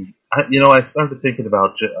change, and I started thinking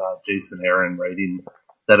about Jason Aaron writing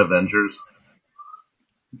that Avengers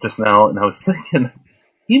just now, and I was thinking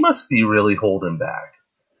he must be really holding back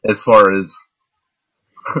as far as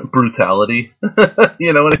brutality.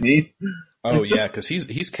 You know what I mean? Oh yeah, because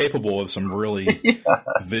he's capable of some really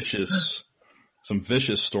vicious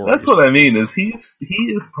stories. That's what I mean. Is he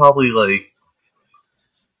is probably like,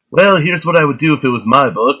 well, here's what I would do if it was my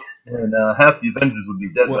book, and half the Avengers would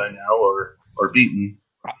be dead by now or beaten.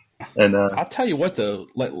 And I'll tell you what, though,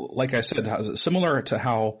 like I said, similar to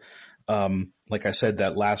how, like I said,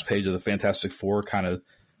 that last page of the Fantastic Four kind of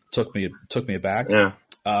took me aback. Yeah.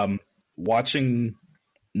 Watching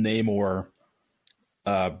Namor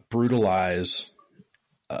brutalize,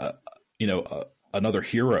 another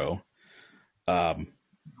hero.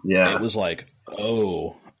 It was like,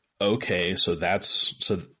 oh, okay, so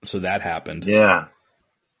that happened. Yeah.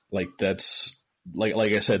 Like that's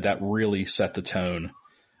like I said, that really set the tone.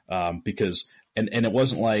 Because and it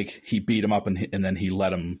wasn't like he beat him up and then he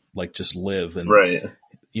let him like just live, and right.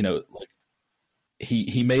 Like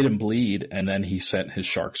he made him bleed and then he sent his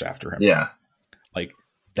sharks after him. Yeah. Like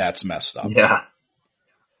that's messed up. Yeah.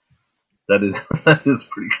 That is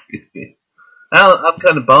pretty crazy. I'm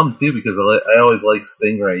kind of bummed too, because I always liked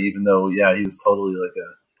Stingray, even though he was totally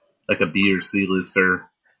like a B or C lister.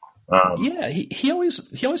 He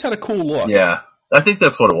always had a cool look. Yeah. I think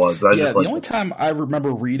that's what it was. The only time I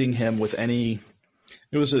remember reading him with it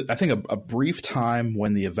was, I think, a brief time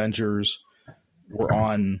when the Avengers were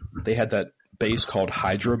they had that base called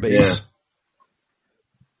Hydra Base. Yeah.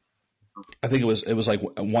 I think it was like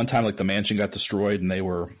one time, like the mansion got destroyed and it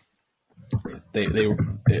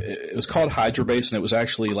was called Hydra Base, and it was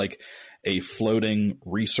actually like a floating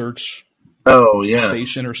research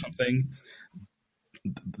station or something.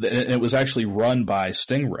 And it was actually run by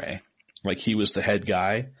Stingray. Like he was the head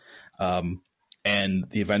guy, and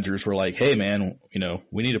the Avengers were like, "Hey, man,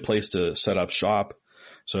 we need a place to set up shop,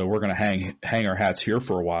 so we're gonna hang our hats here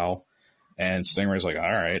for a while." And Stingray's like, "All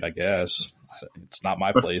right, I guess it's not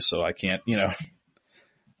my place, so I can't,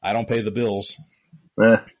 I don't pay the bills."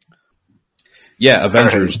 Yeah,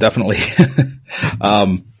 Avengers definitely,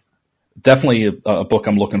 definitely a book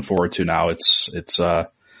I'm looking forward to now. It's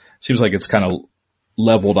seems like it's kind of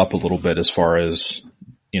leveled up a little bit as far as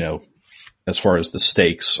the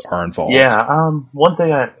stakes are involved. Yeah. One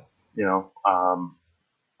thing I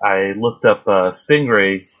looked up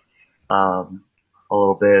Stingray a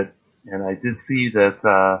little bit, and I did see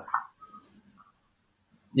that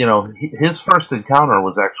his first encounter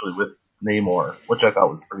was actually with Namor, which I thought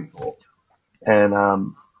was pretty cool.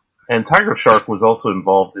 And Tiger Shark was also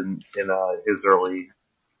involved in his early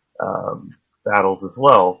battles as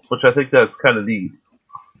well, which I think that's kind of neat.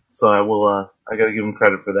 So I got to give him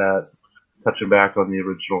credit for that, touching back on the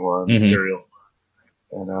original material.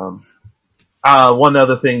 And one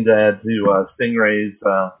other thing to add to Stingray's,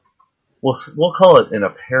 we'll call it an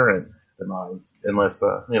apparent demise, unless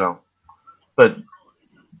but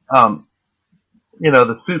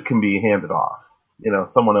the suit can be handed off.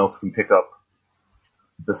 Someone else can pick up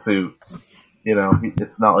the suit.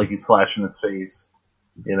 It's not like he's flashing his face.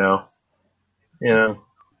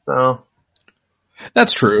 So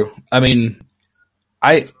That's true. I mean,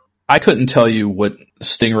 I couldn't tell you what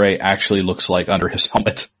Stingray actually looks like under his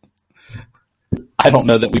helmet. I don't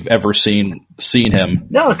know that we've ever seen him.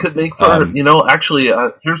 No, it could make for actually.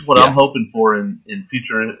 Here's what I'm hoping for in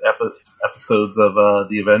future episodes of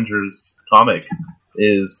the Avengers comic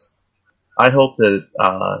is I hope that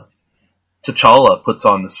T'Challa puts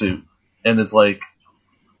on the suit and is like,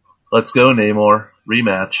 "Let's go, Namor,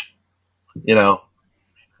 rematch," and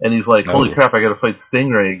he's like, "Holy crap, I got to fight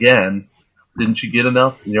Stingray again! Didn't you get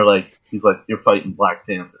enough?" And he's like, "You're fighting Black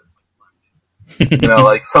Panther."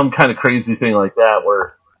 Like some kind of crazy thing like that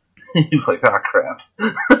where he's like, "Oh crap."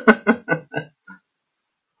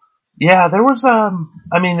 Yeah, there was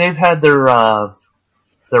they've had their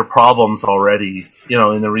problems already,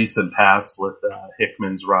 in the recent past with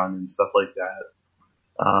Hickman's run and stuff like that.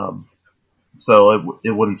 So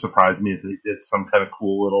it wouldn't surprise me if they did some kind of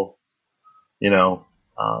cool little,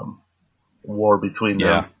 war between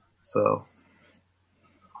them. So,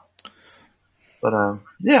 but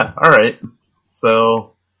yeah, all right.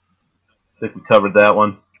 So I think we covered that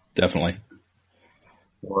one. Definitely.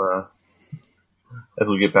 As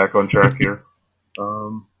we get back on track here.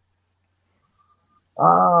 I'm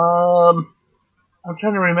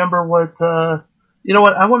trying to remember what, what,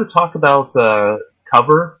 I want to talk about,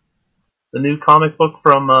 Cover, the new comic book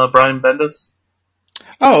from, Brian Bendis.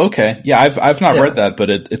 Oh, okay. Yeah, I've not read that, but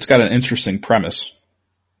it's got an interesting premise.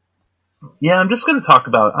 Yeah, I'm just going to talk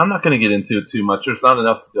about, I'm not going to get into it too much. There's not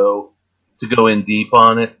enough to go in deep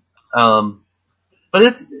on it. But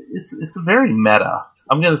it's very meta.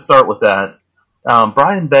 I'm going to start with that.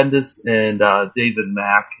 Brian Bendis and, David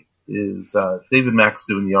Mack David Mack's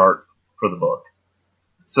doing the art for the book.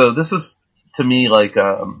 So this is, to me, like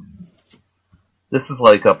a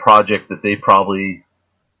project that they probably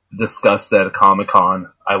discussed at a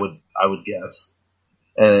Comic-Con, I would guess.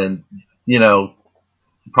 And,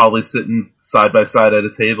 probably sitting side by side at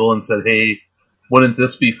a table and said, "Hey, wouldn't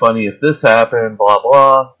this be funny if this happened, blah,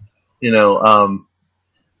 blah." And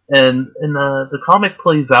the comic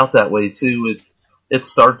plays out that way too. It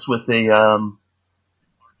starts with an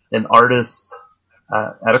artist,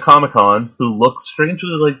 at a Comic-Con who looks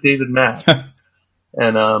strangely like David Mack.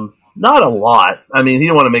 And, not a lot. I mean, he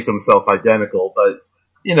didn't want to make himself identical, but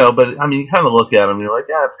you kind of look at him and you're like,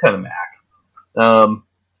 yeah, it's kind of Mack.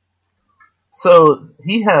 So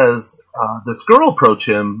he has, this girl approach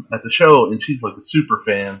him at the show and she's like a super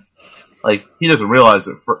fan. Like, he doesn't realize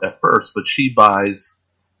it at first, but she buys,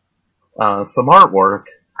 some artwork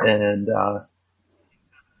and,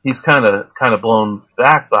 he's kind of blown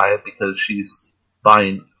back by it because she's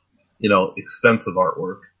buying, expensive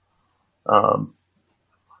artwork. And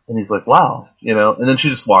he's like, "Wow," and then she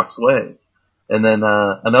just walks away. And then,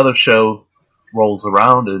 another show rolls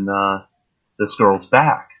around and, this girl's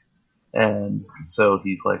back. And so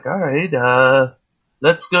he's like, "All right,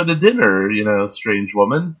 let's go to dinner, strange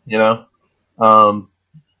woman, and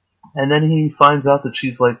then he finds out that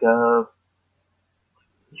she's like in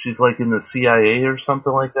the CIA or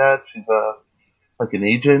something like that. She's like an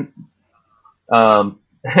agent. And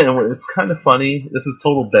it's kind of funny. This is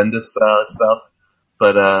total Bendis stuff,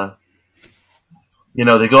 but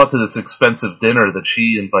they go out to this expensive dinner that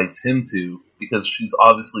she invites him to because she's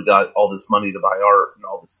obviously got all this money to buy art and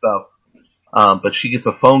all this stuff. But she gets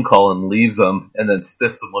a phone call and leaves him and then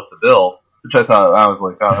stiffs him with the bill, which I was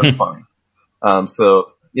like, oh, that's funny.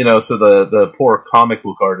 So the poor comic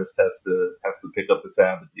book artist has to pick up the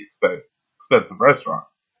tab at the expensive restaurant.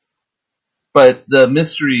 But the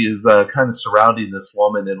mystery is kind of surrounding this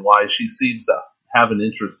woman and why she seems to have an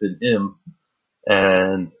interest in him,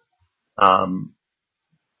 and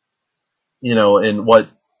and what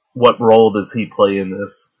role does he play in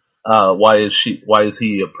this? Why is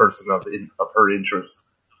he a person of her interest?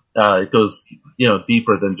 It goes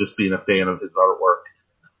deeper than just being a fan of his artwork,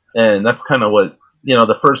 and that's kind of what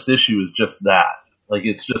the first issue is. Just that, like,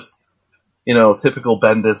 it's just typical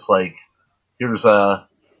Bendis. Like, here's the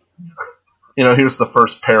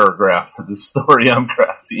first paragraph to this story I'm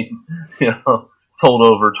crafting. magazine, told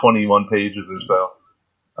over 21 pages or so.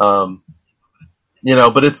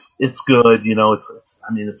 But it's good.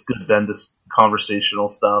 It's good Bendis conversational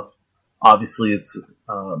stuff. Obviously, it's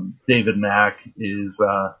David Mack is.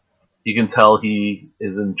 You can tell he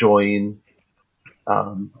is enjoying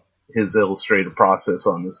his illustrative process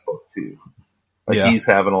on this book too. He's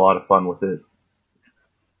having a lot of fun with it.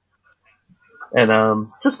 And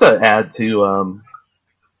just to add to,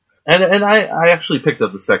 and I actually picked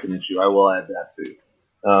up the second issue. I will add that too.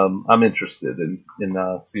 I'm interested in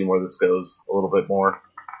seeing where this goes a little bit more.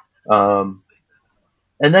 And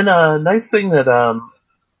then a nice thing that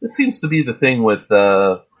this seems to be the thing with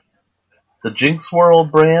the Jinx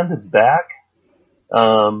World brand is back.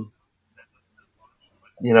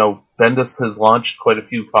 Bendis has launched quite a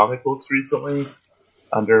few comic books recently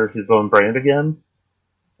under his own brand again.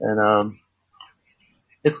 And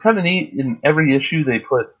it's kind of neat. In every issue, they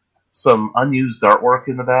put some unused artwork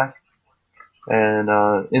in the back. And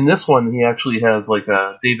in this one, he actually has like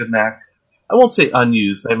a David Mack. I won't say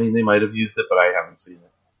unused. I mean, they might have used it, but I haven't seen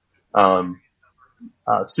it.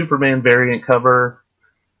 Superman variant cover,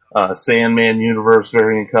 Sandman Universe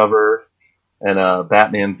variant cover, and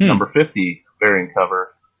Batman number 50 variant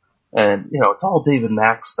cover. And it's all David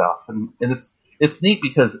Mack stuff, and it's neat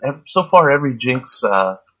because so far every Jinx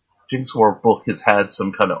World book has had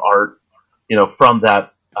some kind of art, from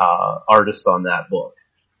that artist on that book,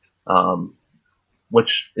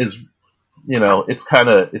 which is, it's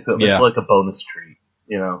like a bonus treat,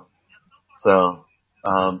 So,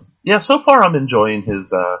 so far I'm enjoying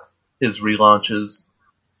his relaunches.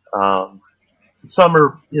 Some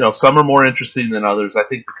are more interesting than others. I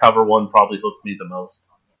think the cover one probably hooked me the most,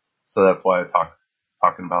 so that's why I'm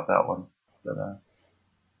talking about that one. But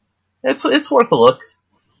it's worth a look,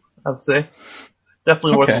 I would say.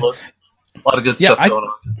 Definitely worth a look. A lot of good stuff going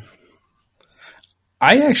on.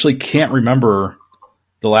 I actually can't remember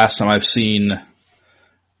the last time I've seen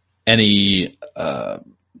any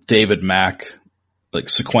David Mack like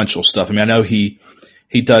sequential stuff. I mean, I know he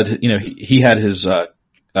did. He had his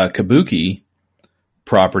Kabuki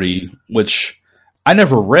property, which I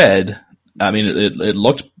never read. I mean, it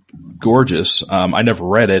looked gorgeous. I never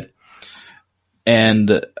read it,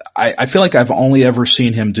 and I feel like I've only ever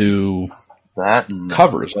seen him do that and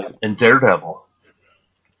covers. And Daredevil.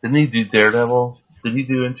 Didn't he do Daredevil? Did he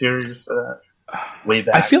do interiors for that? Way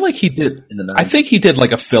back. I feel like he did. In the 90s? I think he did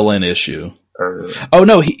like a fill-in issue. Oh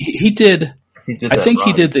no, he did. I think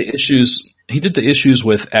he did the issues. He did the issues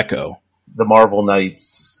with Echo. The Marvel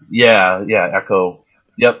Knights. Yeah, Echo.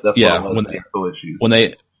 Yep, that's what it was, the Echo issues. When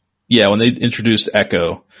they introduced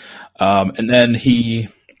Echo. And then he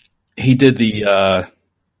did the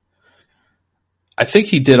I think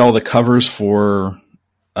he did all the covers for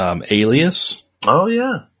Alias. Oh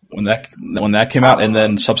yeah. When that came out, and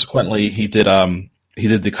then subsequently he did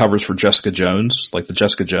the covers for Jessica Jones, like the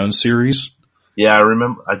Jessica Jones series. Yeah,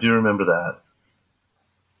 I do remember that.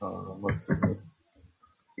 Let's see.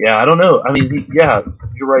 Yeah, I don't know. I mean,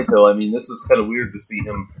 you're right though. I mean, this is kind of weird to see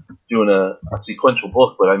him doing a sequential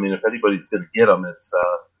book, but I mean, if anybody's going to get him, it's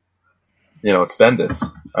it's Bendis.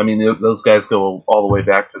 I mean, those guys go all the way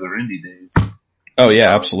back to their indie days. Oh yeah,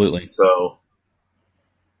 absolutely. So,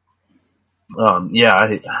 and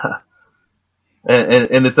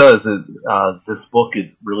it does. This book,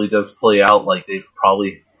 it really does play out like it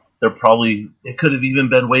could have even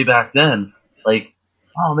been way back then. Like,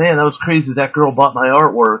 oh man, that was crazy. That girl bought my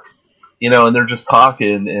artwork, and they're just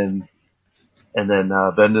talking, and then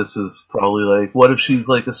Bendis is probably like, what if she's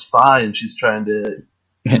like a spy and she's trying to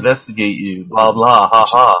investigate you? Blah blah, ha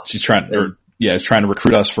ha. She's trying to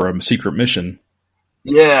recruit us for a secret mission.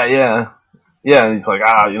 Yeah. And he's like,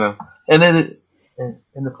 and then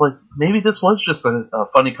and it's like maybe this was just a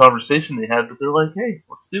funny conversation they had, but they're like, hey,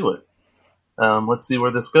 let's do it. Let's see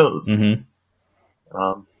where this goes. Mm-hmm.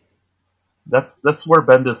 That's where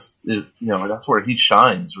Bendis is, that's where he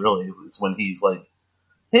shines, really, is when he's like,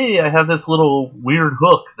 hey, I have this little weird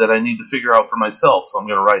hook that I need to figure out for myself, so I'm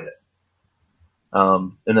going to write it.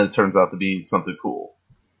 And then it turns out to be something cool.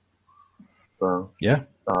 So, yeah.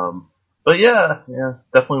 But yeah,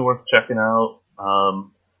 definitely worth checking out.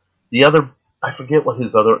 The other, I forget what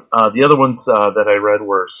his other, the other ones that I read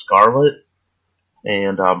were Scarlet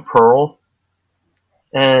and Pearl.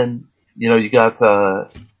 And, you got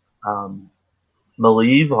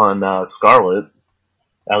Maleev on Scarlet,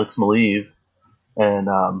 Alex Maleev, and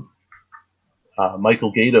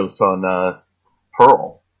Michael Gaydos on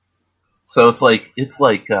Pearl. So it's like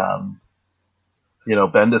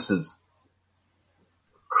Bendis's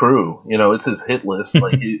crew. It's his hit list,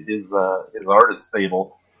 like his artist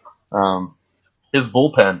stable. his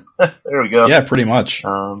bullpen. There we go. Yeah, pretty much.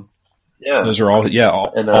 Yeah. Those are all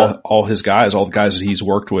his guys, all the guys that he's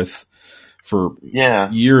worked with for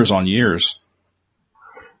years on years.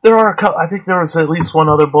 There are I think there was at least one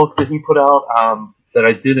other book that he put out that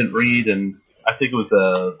I didn't read, and I think it was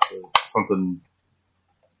something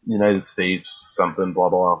United States something blah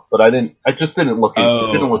blah. But I just didn't look at it.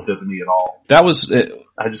 It didn't look good to me at all. That was it.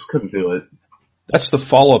 I just couldn't do it. That's the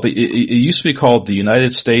follow up. It used to be called the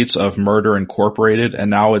United States of Murder Incorporated, and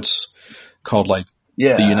now it's called the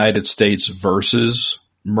United States versus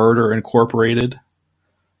Murder Incorporated.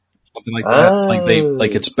 Something like that.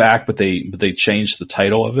 Like it's back, but they changed the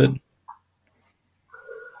title of it.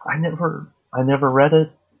 I never read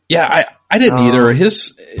it. Yeah, I didn't either.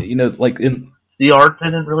 His, the art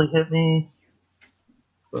didn't really hit me.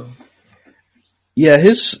 So. Yeah,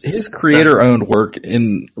 his creator owned work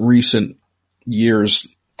in recent years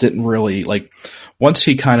didn't really once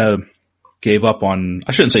he kind of gave up on,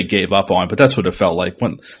 I shouldn't say gave up on, but that's what it felt like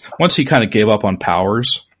once he kind of gave up on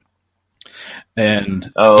Powers.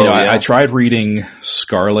 And I tried reading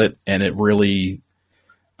Scarlet, and it really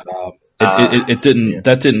it didn't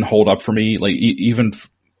that didn't hold up for me. Even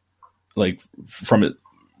from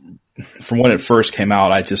when it first came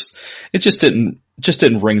out, it just didn't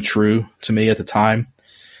ring true to me at the time.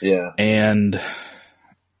 Yeah, and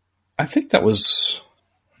I think that was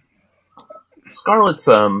Scarlet's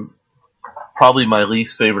probably my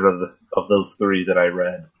least favorite of those three that I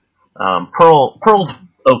read. Pearl's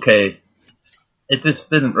okay. It just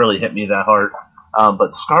didn't really hit me that hard.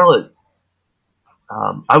 But Scarlet,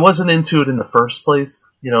 I wasn't into it in the first place,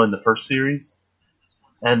 in the first series.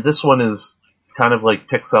 And this one is kind of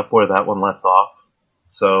picks up where that one left off.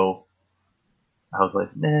 So I was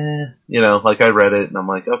like, nah, I read it and I'm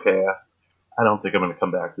like, okay, I don't think I'm going to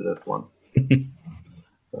come back to this one.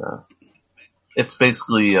 It's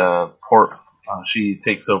basically, she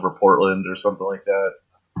takes over Portland or something like that.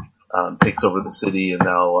 Takes over the city, and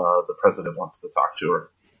now the president wants to talk to her.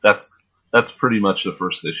 That's pretty much the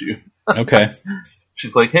first issue. Okay.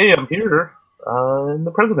 She's like, "Hey, I'm here, and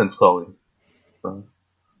the president's calling." So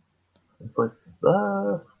it's like,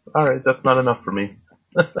 all right, that's not enough for me.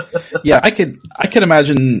 Yeah, I could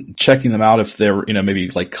imagine checking them out if they were, maybe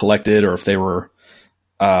collected, or if they were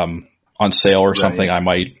on sale or something. I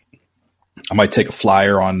might take a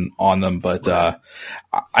flyer on them, but I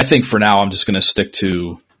think for now I'm just going to stick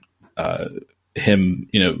to him,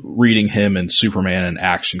 reading him and Superman and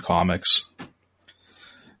Action Comics.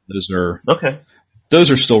 Those are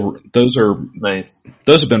nice.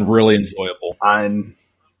 Those have been really enjoyable. I'm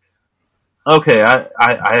okay.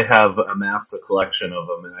 I have amassed a collection of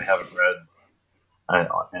them, and I haven't read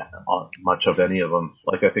much of any of them.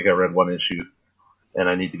 I think I read one issue, and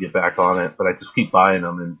I need to get back on it. But I just keep buying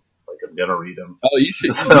them, and I'm gonna read them. Oh, you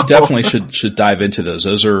definitely should dive into those.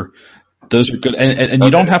 Those are good, and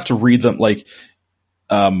you don't have to read them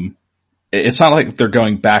it's not like they're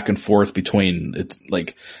going back and forth between it's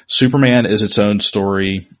Superman is its own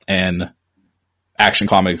story and Action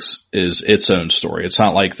Comics is its own story. It's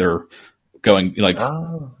not like they're going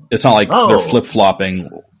it's not like they're flip flopping.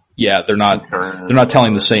 Yeah, they're not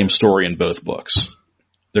telling the same story in both books.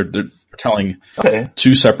 They're telling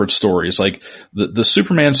two separate stories. The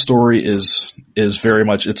Superman story is very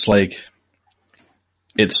much it's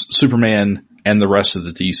Superman and the rest of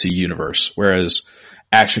the DC universe, whereas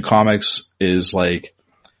Action Comics is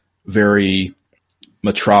very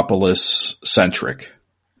Metropolis centric.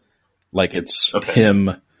 It's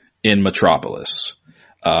him in Metropolis,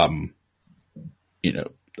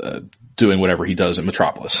 doing whatever he does in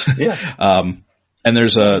Metropolis. Yeah. And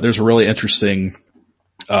there's a really interesting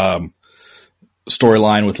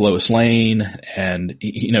storyline with Lois Lane, and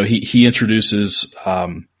he introduces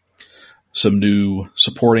some new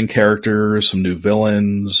supporting characters, some new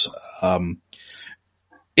villains.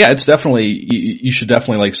 It's definitely, you should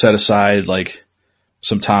definitely set aside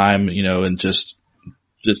some time, and just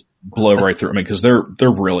blow right through them, because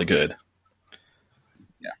they're really good.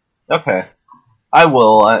 Yeah. Okay. I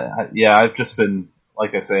will. I've just been,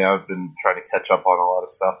 like I say, I've been trying to catch up on a lot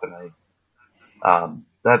of stuff, and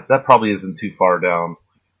that probably isn't too far down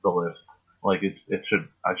the list. I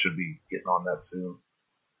should be getting on that soon.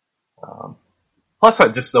 Plus, I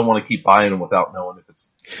just don't want to keep buying them without knowing if it's,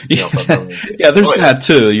 if I'm really there's that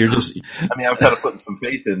too. You're just, I'm kind of putting some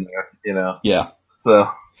faith in there, Yeah.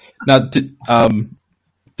 So now,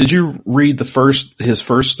 did you read his first,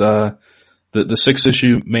 the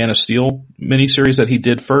 6-issue Man of Steel miniseries that he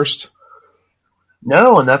did first?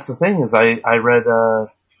 No, and that's the thing is I read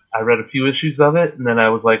a few issues of it, and then I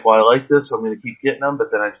was like, well, I like this, so I'm going to keep getting them,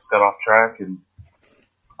 but then I just got off track, and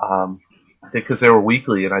because they were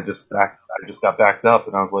weekly, and I just got backed up,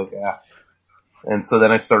 and I was like, yeah. And so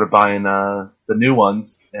then I started buying the new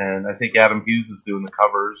ones, and I think Adam Hughes is doing the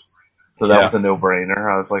covers, so that was a no-brainer.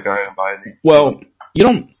 I was like, all right, I'm buying these. Well, you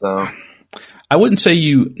don't. So I wouldn't say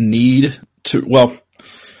you need to. Well,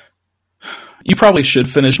 you probably should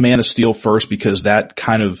finish Man of Steel first because that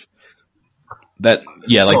kind of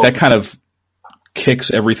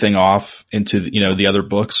kicks everything off into the other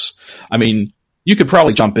books. I mean, you could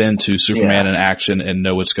probably jump into Superman in action and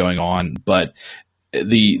know what's going on, but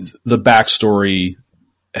the backstory.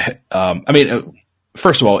 I mean,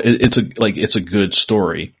 first of all, it's a good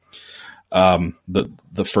story.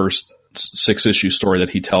 The first 6-issue story that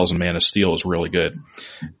he tells in Man of Steel is really good,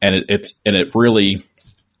 and it really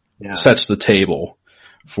sets the table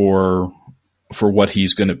for what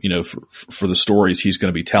he's going to for the stories he's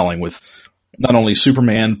going to be telling with not only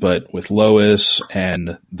Superman but with Lois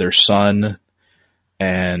and their son,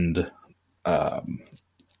 and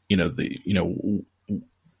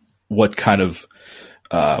what kind of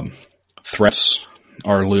threats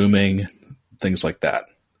are looming, things like that.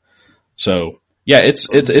 So yeah,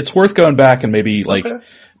 it's worth going back and maybe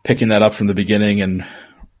picking that up from the beginning and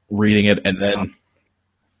reading it, and then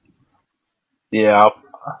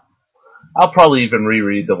I'll probably even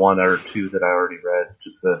reread the one or two that I already read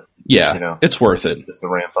just to it's worth it just to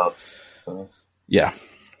ramp up. So. Yeah,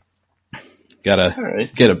 you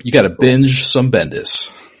gotta binge some Bendis.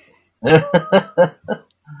 And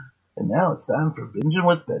now it's time for binging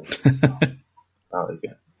with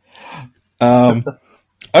Bendis.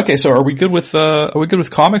 Okay, so are we good with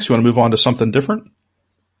comics? You want to move on to something different?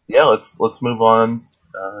 Yeah, let's move on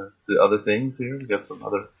to other things here. We got some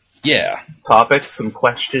other topics, some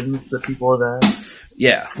questions that people have asked.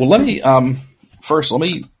 Yeah. Well, let me first. I'm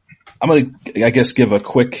going to, I guess, give a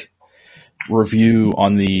quick review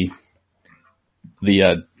on the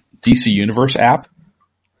DC Universe app.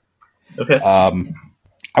 Okay.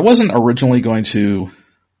 I wasn't originally going to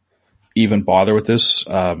even bother with this.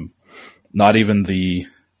 Not even you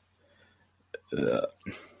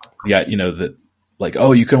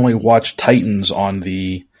can only watch Titans on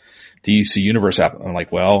the DC Universe app. I'm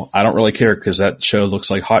like, well, I don't really care because that show looks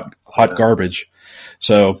like hot garbage.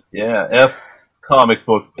 So F comic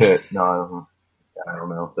book pit. No, I don't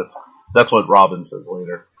know. That's what Robin says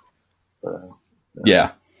later.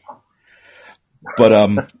 Yeah.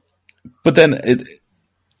 But then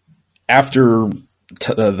after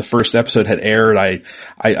the first episode had aired, I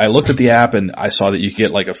looked at the app and I saw that you could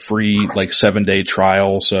get like a free 7-day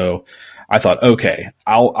trial. So I thought, okay,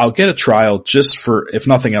 I'll get a trial just for, if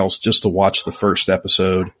nothing else, just to watch the first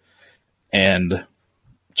episode and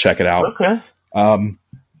check it out. Okay.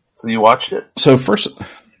 So you watched it? So first,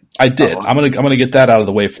 I did. I'm gonna get that out of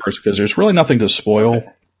the way first because there's really nothing to spoil. Okay.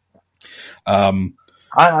 I'm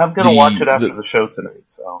gonna watch it after the show tonight.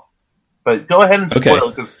 So, but go ahead and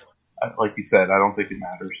spoil because, like you said, I don't think it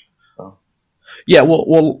matters. So. Yeah,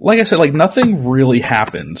 well, like I said, nothing really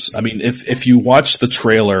happens. I mean, if you watch the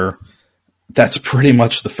trailer, that's pretty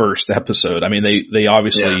much the first episode. I mean, they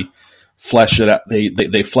obviously flesh it out.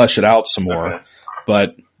 They flesh it out some more,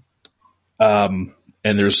 but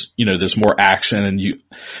and there's more action and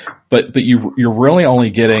you're really only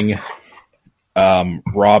getting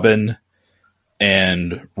Robin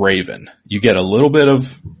and Raven. You get a little bit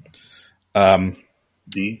of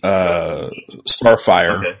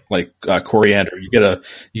Starfire, Coriander. You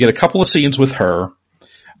get a couple of scenes with her,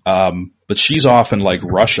 but she's off in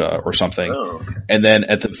Russia or something. Oh. And then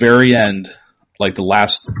at the very end, the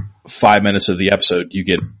last 5 minutes of the episode, you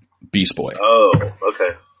get Beast Boy. Oh,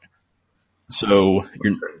 okay. So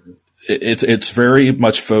it's very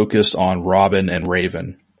much focused on Robin and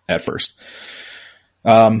Raven at first.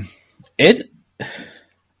 It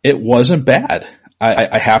wasn't bad.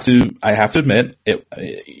 I have to admit it.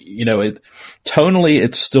 Tonally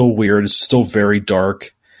it's still weird. It's still very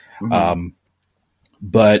dark. Mm-hmm.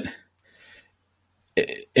 But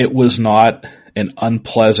it was not an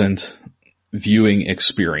unpleasant viewing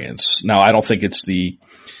experience. Now I don't think it's the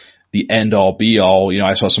end all be all.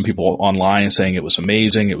 I saw some people online saying it was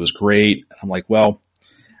amazing. It was great. I'm like, well,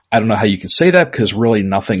 I don't know how you can say that because really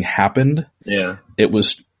nothing happened. Yeah. It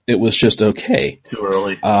was just okay. Too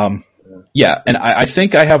early. Yeah. And I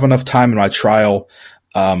think I have enough time in my trial.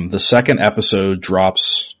 The second episode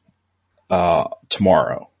drops,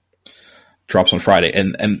 tomorrow, drops on Friday.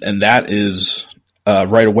 And that is,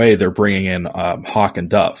 right away they're bringing in, Hawk and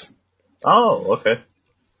Dove. Oh, okay.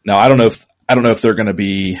 Now I don't know if they're going to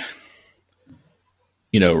be,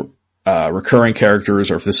 recurring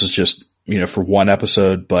characters or if this is just, for one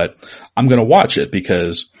episode, but I'm going to watch it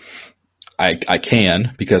because I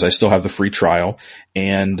can because I still have the free trial,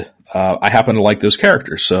 and I happen to like those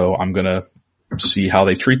characters, so I'm gonna see how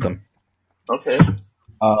they treat them. Okay.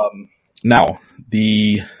 Now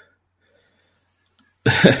the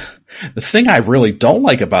the thing I really don't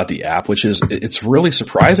like about the app, which is it's really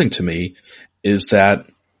surprising to me, is that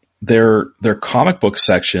their comic book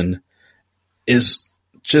section is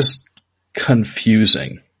just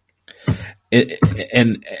confusing.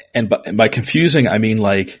 And by confusing, I mean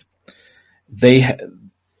like you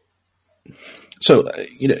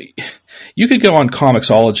could go on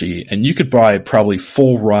Comixology and you could buy probably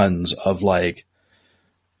full runs of like,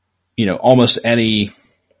 almost any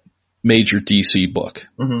major DC book.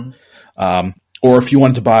 Mm-hmm. Or if you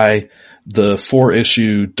wanted to buy the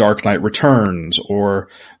 4-issue Dark Knight Returns or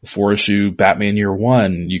the 4-issue Batman Year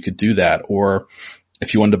One, you could do that. Or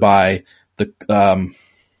if you wanted to buy the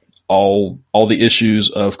all the issues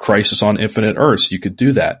of Crisis on Infinite Earths, you could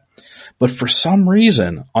do that. But for some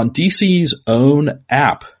reason, on DC's own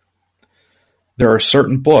app, there are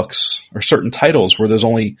certain books or certain titles where there's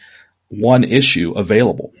only one issue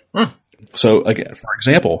available. So, again, for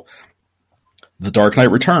example, The Dark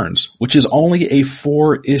Knight Returns, which is only a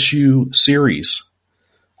 4-issue series,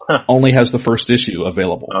 only has the first issue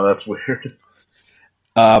available. Oh, that's weird.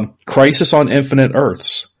 Crisis on Infinite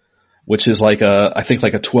Earths, which is like I think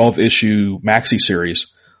like a 12-issue maxi series,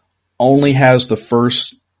 only has the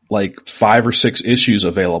first like 5 or 6 issues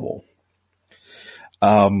available.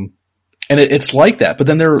 And it's like that, but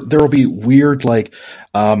then there will be weird like,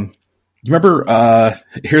 remember,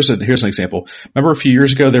 here's an example. Remember a few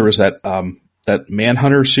years ago there was that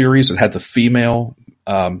Manhunter series that had the female,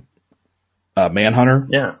 Manhunter?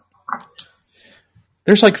 Yeah.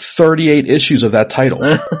 There's like 38 issues of that title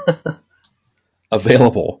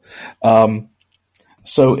available.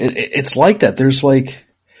 So it's like that. There's like,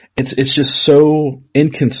 it's just so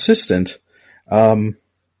inconsistent. Hold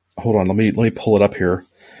on, let me pull it up here.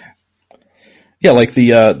 Yeah, like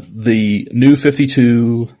the New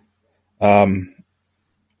 52, well,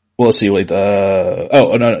 let's see, wait,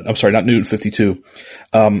 no, I'm sorry, not New 52.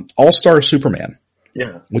 All-Star Superman.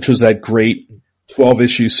 Yeah. Which was that great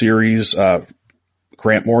 12-issue series,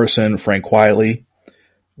 Grant Morrison, Frank Quitely,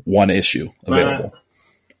 1 issue available.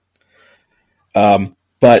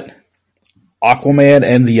 But Aquaman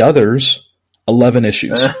and the Others, 11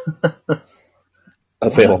 issues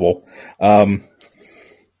available.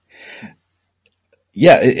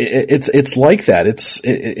 Yeah, it's like that.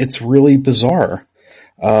 It's really bizarre.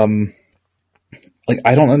 Like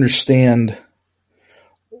I don't understand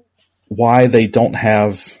why they don't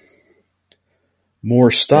have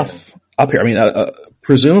more stuff up here. I mean,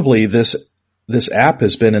 presumably this app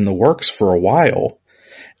has been in the works for a while,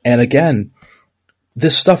 and again,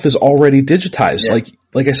 this stuff is already digitized. Yeah.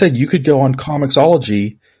 Like I said, you could go on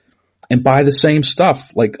Comixology and buy the same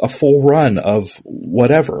stuff, like a full run of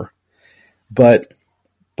whatever, but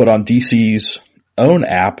on DC's own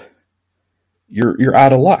app, you're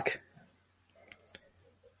out of luck.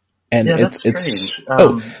 And that's it's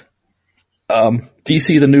strange.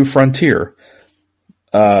 DC The New Frontier,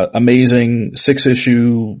 amazing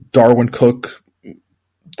 6-issue Darwin Cook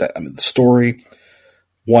story,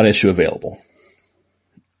 1 issue available.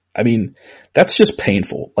 I mean, that's just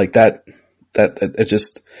painful. Like that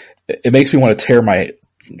it makes me want to tear my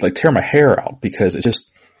hair out because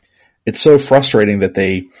it's so frustrating that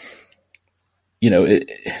they,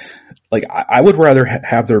 I would rather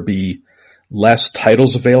have there be less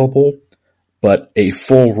titles available, but a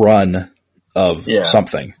full run of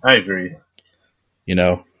something. I agree.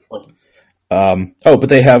 But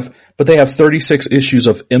they have 36 issues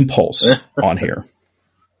of Impulse on here.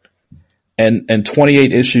 And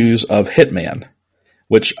 28 issues of Hitman,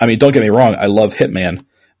 which, I mean, don't get me wrong, I love Hitman,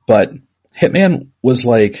 but Hitman was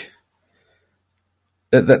like,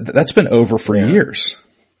 that's been over for years.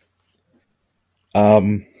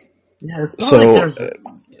 It's not like there's,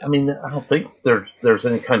 I mean, I don't think there's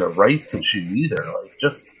any kind of rights issue either. Like,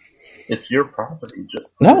 just, it's your property.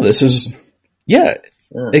 No, this is,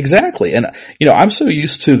 exactly. And, I'm so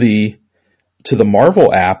used to the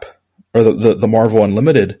Marvel app or the Marvel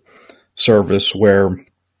Unlimited service where,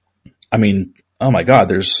 I mean, oh my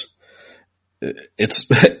God,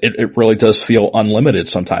 it really does feel unlimited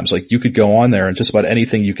sometimes. Like you could go on there and just about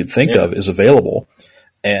anything you could think of is available.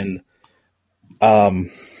 And,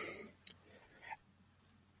 and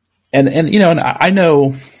I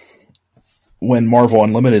know when Marvel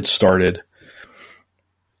Unlimited started,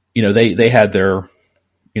 they had their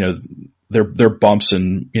bumps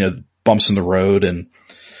and, bumps in the road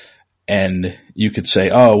and you could say,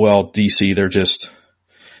 oh, well, DC,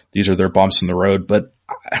 these are their bumps in the road. But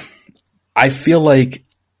I feel like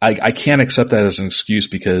I can't accept that as an excuse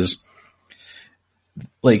because,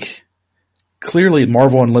 like, clearly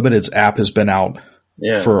Marvel Unlimited's app has been out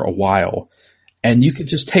for a while, and you could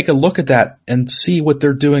just take a look at that and see what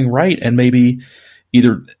they're doing right, and maybe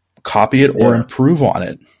either copy it or improve on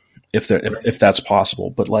it if that's possible.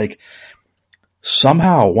 But like,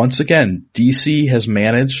 somehow, once again, DC has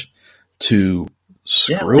managed to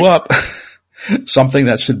screw up something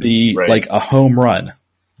that should be like a home run.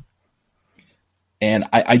 And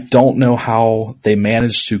I don't know how they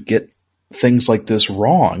managed to get things like this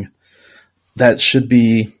wrong. That should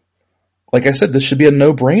be, like I said, this should be a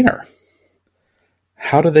no-brainer.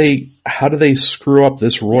 How do they screw up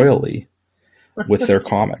this royally with their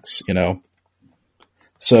comics, you know?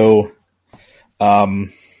 So, I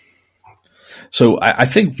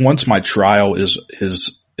think once my trial is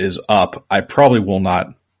up, I probably will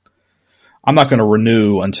not. I'm not going to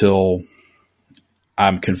renew until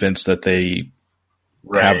I'm convinced that they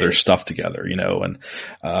have their stuff together, you know, and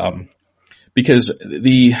because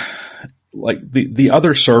the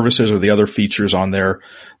other services or the other features on there,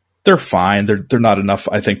 they're fine. They're not enough,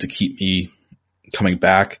 I think, to keep me coming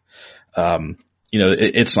back. You know,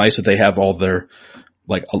 it's nice that they have all their,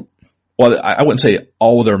 like, well, I wouldn't say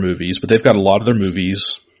all of their movies, but they've got a lot of their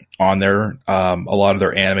movies on there, a lot of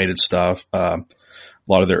their animated stuff, a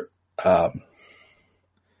lot of their,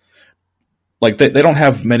 like they don't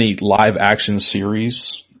have many live action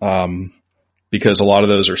series, because a lot of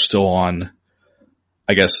those are still on,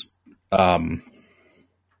 I guess,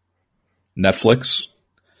 Netflix.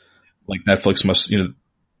 Like Netflix must, you know,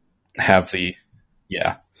 have the,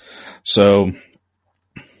 so,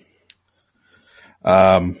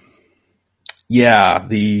 the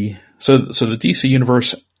DC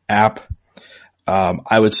Universe app,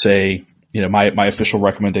 I would say, you know, my official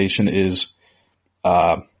recommendation is,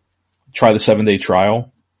 try the 7-day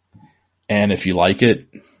trial. And if you like it,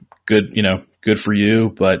 good, you know, good for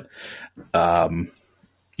you. But,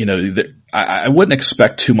 you know, I wouldn't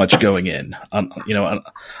expect too much going in, you know,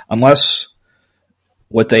 unless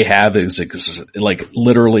what they have is like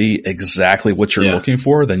literally exactly what you're looking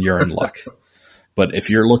for, then you're in luck. But if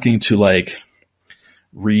you're looking to like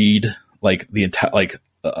read like the entire, like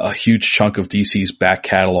a huge chunk of DC's back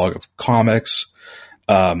catalog of comics,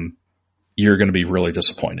 you're going to be really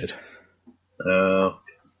disappointed.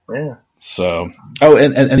 Yeah. So,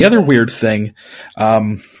 and the other weird thing,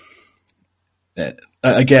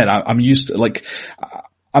 again, I'm used to, like,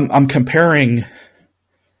 I'm comparing,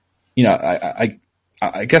 you know,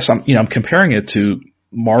 I guess I'm comparing it to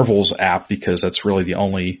Marvel's app because that's really the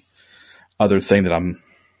only other thing that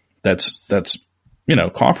that's, you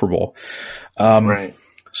know, comparable.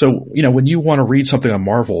 So, you know, when you want to read something on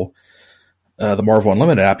Marvel, the Marvel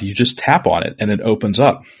Unlimited app, you just tap on it and it opens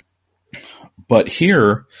up. But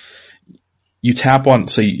here, you tap on,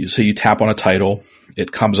 say you tap on a title,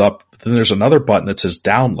 it comes up, then there's another button that says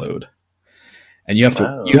download. And you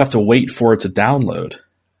have to wait for it to download.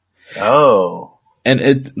 Oh. And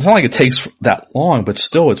it's not like it takes that long, but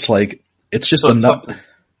still it's like, it's just enough.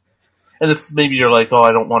 And it's maybe you're like, oh,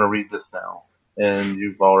 I don't want to read this now. And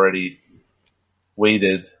you've already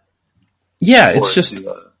waited. Yeah, it's just,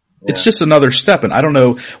 it's just another step. And I don't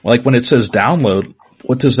know, like when it says download,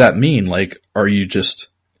 what does that mean? Like, are you just,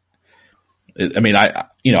 I mean, I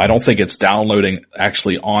don't think it's downloading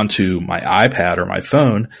actually onto my iPad or my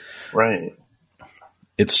phone. Right.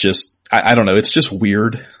 It's just, I don't know. It's just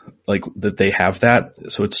weird, like that they have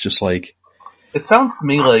that. So it's just like, it sounds to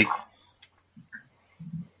me like,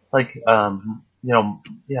 you know,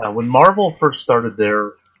 when Marvel first started their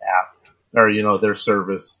app or, you know, their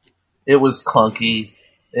service, it was clunky.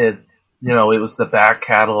 It was the back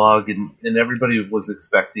catalog and everybody was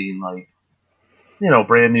expecting like, you know,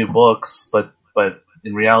 brand new books, but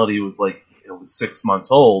in reality it was like, it was 6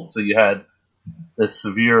 months old. So you had this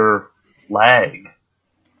severe lag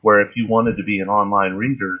where if you wanted to be an online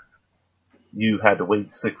reader, you had to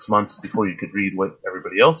wait 6 months before you could read what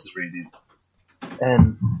everybody else is reading.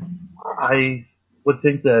 And I would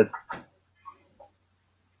think that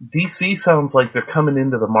DC sounds like they're coming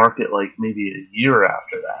into the market like maybe a year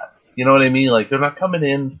after that. You know what I mean? Like they're not coming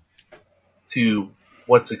in to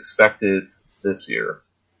what's expected this year.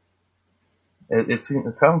 It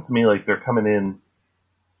sounds to me like they're coming in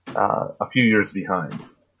a few years behind,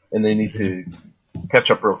 and they need to catch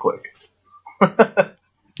up real quick.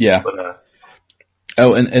 Yeah. But,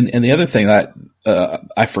 and the other thing that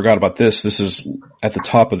I forgot about this is at the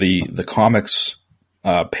top of the comics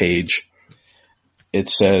page. It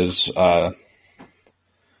says the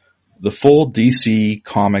full DC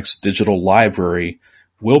Comics digital library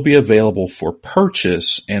will be available for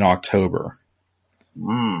purchase in October.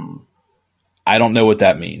 I don't know what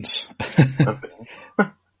that means. Okay.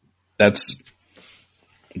 That's,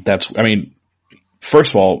 I mean,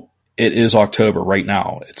 first of all, it is October right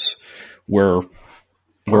now. We're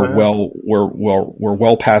well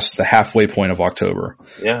past the halfway point of October.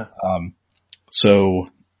 Yeah. So,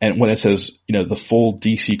 and when it says, the full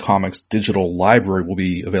DC Comics digital library will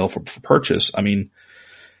be available for purchase, I mean,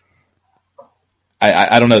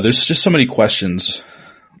 I don't know. There's just so many questions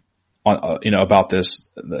on, about this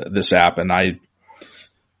app, and I'm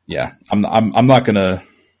not gonna,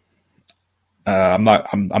 I'm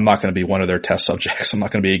not gonna be one of their test subjects. I'm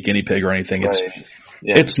not gonna be a guinea pig or anything. Right.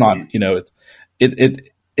 It's not,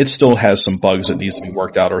 it still has some bugs that needs to be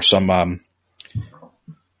worked out, or some, I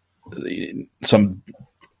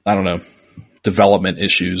don't know, development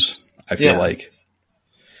issues, I feel like.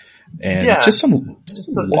 And just some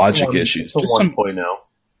logic issues. Just 1.0.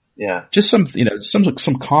 Yeah. Just some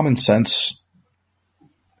common sense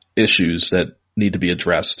issues that need to be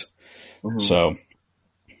addressed. Mm-hmm. So,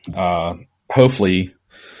 hopefully,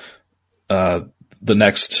 the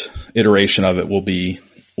next iteration of it will be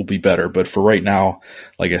better. But for right now,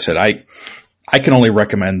 like I said, I can only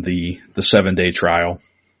recommend the 7-day trial.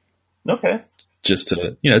 Okay. Just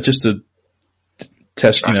to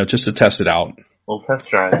test, just to test it out. We'll test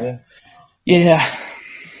drive, yeah. Yeah.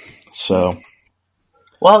 So.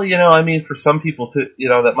 Well, I mean, for some people,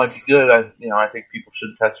 that might be good. I think people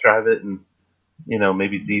should test drive it, and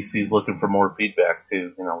maybe DC's looking for more feedback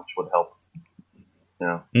too, which would help.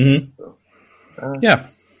 Mm-hmm. So, yeah.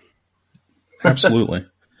 Absolutely.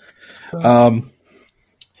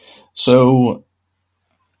 So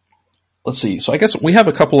let's see. So I guess we have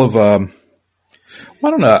a couple of. I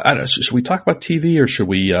don't know. Should we talk about TV, or should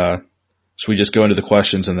we just go into the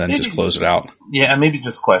questions and then just close it out? Yeah, maybe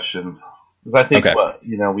just questions. Because I think,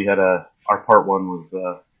 we had our part one was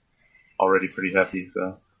already pretty hefty.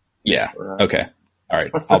 So yeah. Okay. All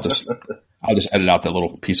right. I'll just edit out that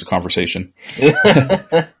little piece of conversation.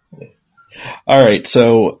 All right.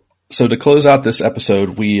 So to close out this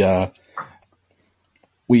episode, we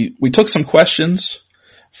took some questions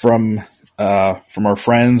from our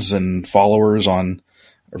friends and followers on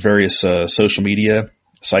our various social media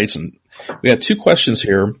sites, and we had 2 questions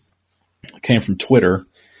here. Came from Twitter.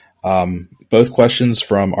 Both questions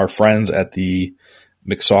from our friends at the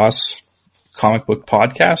McSauce Comic Book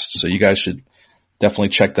Podcast. So you guys should definitely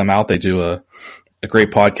check them out. They do a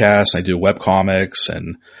great podcast. They do web comics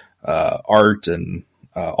and art and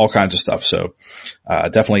all kinds of stuff. So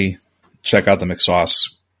definitely check out the McSauce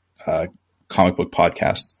Comic Book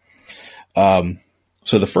Podcast.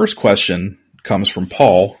 So the first question comes from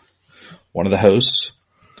Paul, one of the hosts,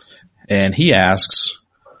 and he asks,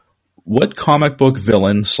 what comic book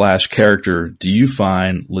villain / character do you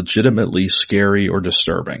find legitimately scary or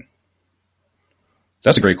disturbing?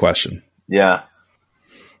 That's a great question. Yeah.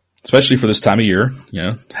 Especially for this time of year,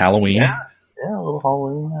 Halloween. Yeah, a little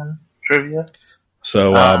Halloween trivia.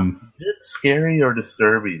 So, it's scary or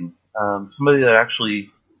disturbing. Somebody that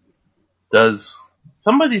actually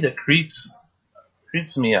somebody that creeps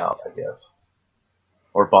me out, I guess.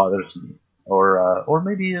 Or bothers me. Or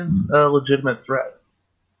maybe is a legitimate threat.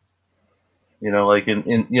 Like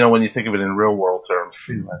in when you think of it in real world terms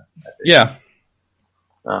too. I think. Yeah.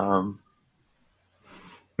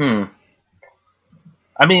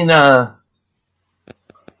 I mean, I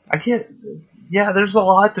can't. Yeah, there's a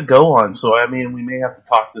lot to go on. So I mean, we may have to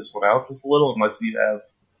talk this one out just a little, unless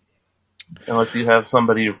you have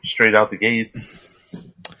somebody straight out the gates.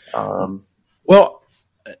 Well,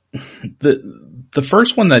 the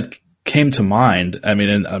first one that came to mind. I mean,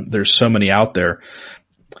 and, there's so many out there,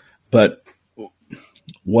 but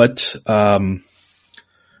what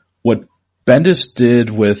Bendis did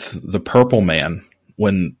with the Purple Man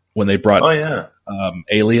when they brought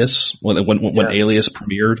Alias when Alias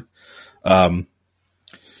premiered,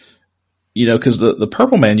 because the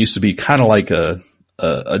Purple Man used to be kind of like a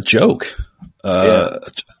joke,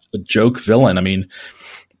 a joke villain. I mean,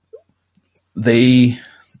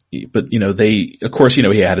 of course, he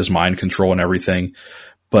had his mind control and everything,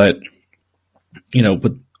 but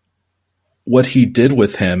what he did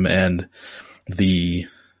with him and the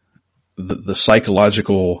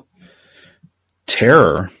psychological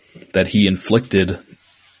terror that he inflicted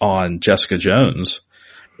on Jessica Jones,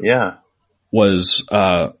 was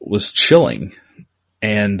chilling.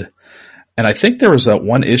 And I think there was that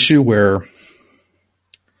one issue where,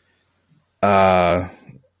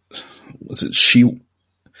 she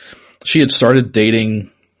had started dating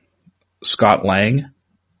Scott Lang,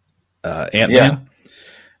 Ant-Man.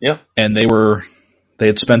 Yeah. And they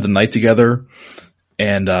had spent the night together,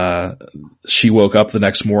 and she woke up the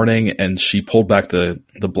next morning and she pulled back the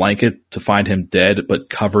blanket to find him dead, but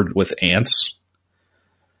covered with ants.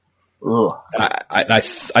 Ugh.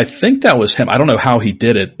 I think that was him. I don't know how he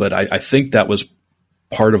did it, but I think that was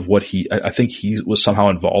part of what I think he was somehow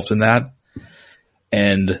involved in that.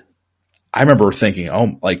 And I remember thinking,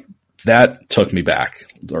 oh, like that took me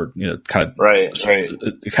back, or, you know, kind of, right.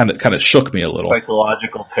 It kind of shook me a little.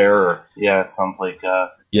 Psychological terror. Yeah. It sounds like,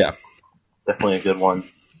 yeah, definitely a good one.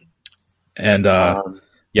 And,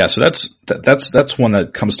 yeah, so that's one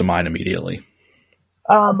that comes to mind immediately.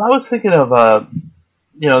 I was thinking of,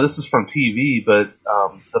 you know, this is from TV, but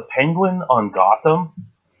the Penguin on Gotham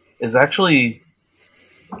is actually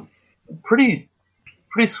pretty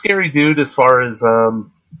scary dude as far as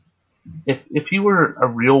if he were a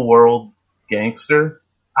real world gangster,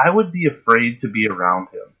 I would be afraid to be around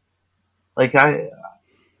him. Like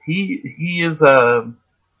he is you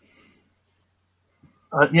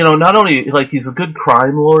know, not only like he's a good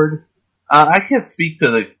crime lord. I can't speak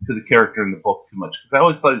to the character in the book too much because I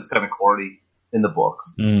always thought he was kind of corny in the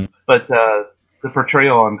books. But the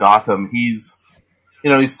portrayal on Gotham, he's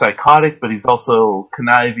psychotic, but he's also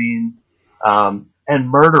conniving and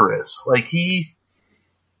murderous. Like he,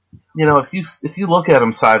 you know, if you look at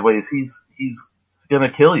him sideways, he's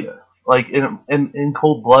gonna kill you, like in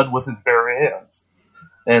cold blood with his bare hands.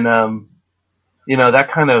 And you know,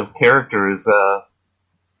 that kind of character is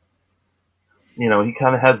you know, he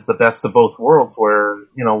kind of has the best of both worlds. Where,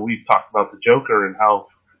 you know, we've talked about the Joker and how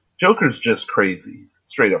Joker's just crazy,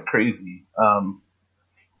 straight up crazy.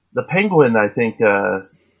 The Penguin, I think,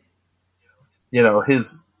 you know,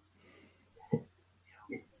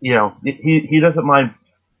 he doesn't mind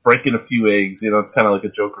breaking a few eggs. You know, it's kind of like a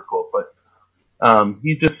Joker quote, but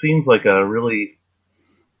he just seems like a really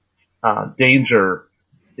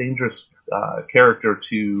dangerous character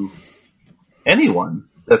to anyone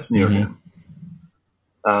that's near him.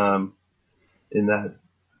 In that,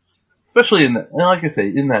 especially and like I say,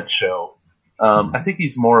 in that show, I think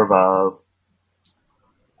he's more of a,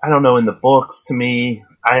 I don't know, in the books, to me,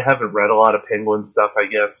 I haven't read a lot of Penguin stuff, I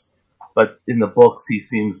guess, but in the books, he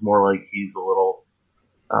seems more like he's a little,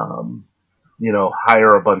 you know,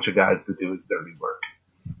 hire a bunch of guys to do his dirty work.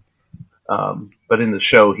 But in the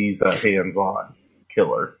show, he's a hands-on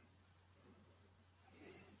killer.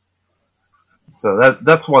 So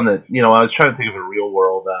that's one that, you know, I was trying to think of a real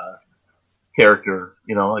world character,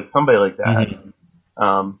 you know, like somebody like that.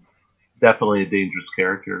 Definitely a dangerous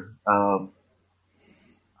character.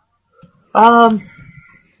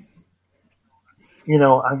 You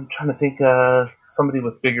know, I'm trying to think somebody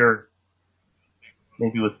with bigger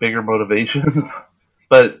motivations,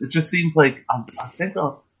 but it just seems like I think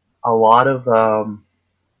a lot of,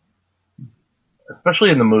 especially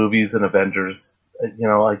in the movies and Avengers, you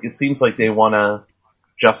know, like it seems like they want to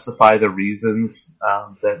justify the reasons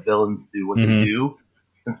that villains do what they do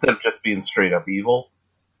instead of just being straight up evil.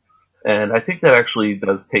 And I think that actually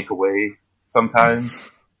does take away sometimes.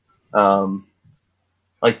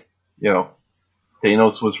 Like, you know,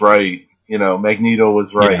 Thanos was right, you know, Magneto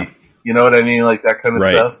was right. Yeah. You know what I mean? Like that kind of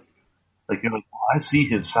stuff. Like you're like, oh, I see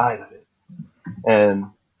his side of it.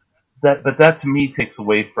 And that to me takes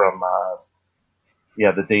away from,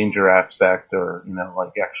 the danger aspect, or, you know,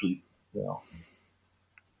 like actually, you know,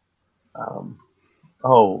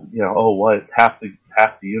 what half the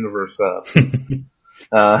universe, oh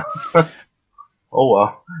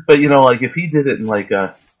well. But you know, like if he did it in like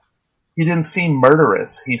he didn't seem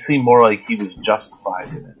murderous. He seemed more like he was justified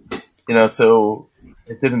in it. You know, so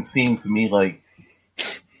it didn't seem to me like,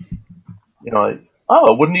 you know, like,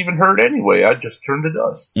 oh, it wouldn't even hurt anyway. I just turned to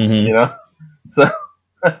dust. You know,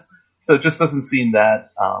 so it just doesn't seem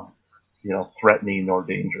that, you know, threatening or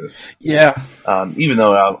dangerous. Yeah. Even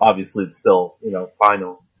though obviously it's still, you know,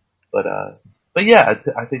 final. But yeah,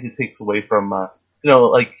 I think it takes away from, you know,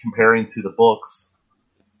 like comparing to the books,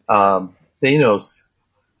 Thanos,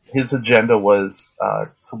 his agenda was,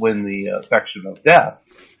 to win the affection of death.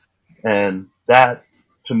 And that,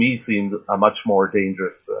 to me, seemed a much more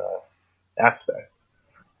dangerous, aspect.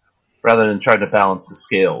 Rather than trying to balance the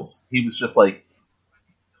scales. He was just like,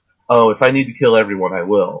 oh, if I need to kill everyone, I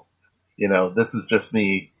will. You know, this is just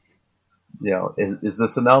me. You know, is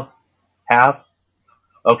this enough? Half?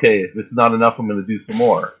 Okay, if it's not enough, I'm going to do some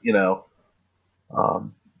more. You know,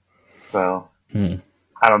 so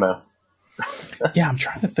I don't know. Yeah, I'm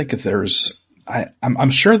trying to think if there's.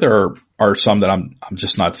 I'm sure there are some that I'm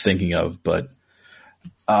just not thinking of, but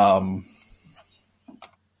trying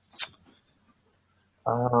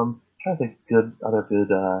to think other good.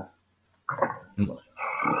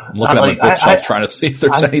 I'm looking at my bookshelf trying to see if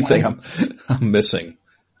there's anything I'm missing.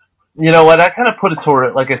 You know what? I kind of put it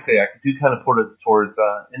toward, like I say, I do kind of put it towards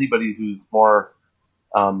anybody who's more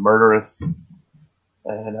murderous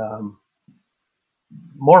and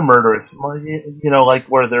more murderous, like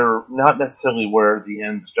where they're not necessarily where the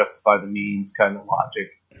ends justify the means kind of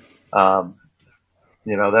logic.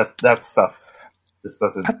 That stuff just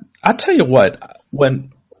doesn't I tell you what,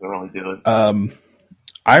 when really do it.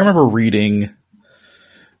 I remember reading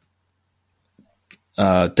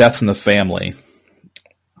Death in the Family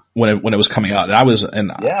when it was coming out, and I was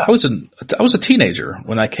a teenager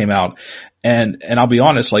when that came out, and I'll be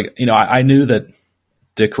honest, like, I knew that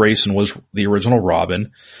Dick Grayson was the original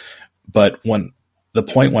Robin, but when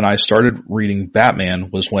I started reading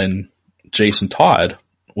Batman was when Jason Todd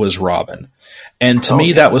was Robin, and to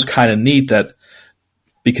me that was kind of neat, that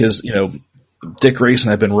because Dick Grayson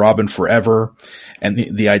had been Robin forever,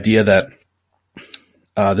 and the idea that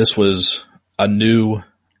this was a new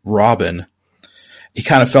Robin, he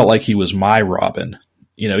kind of felt like he was my Robin.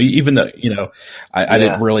 Even though I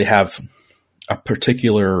didn't really have a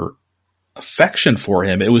particular affection for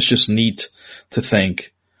him, it was just neat to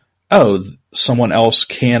think, oh, someone else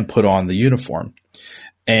can put on the uniform.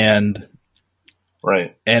 And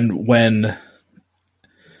right. And when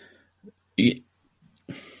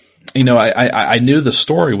I knew the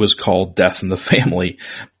story was called Death in the Family,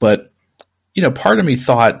 but part of me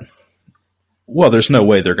thought, well, there's no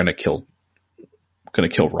way they're going to kill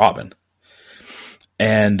Robin.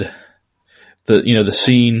 And the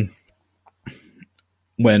scene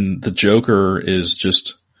when the Joker is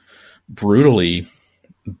just brutally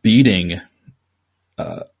beating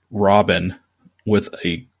Robin with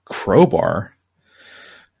a crowbar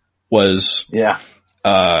was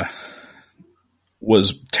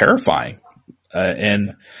terrifying,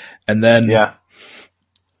 and then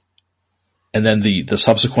the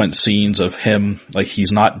subsequent scenes of him, like,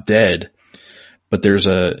 he's not dead, but there's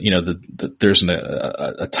a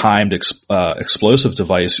timed explosive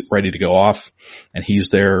device ready to go off, and he's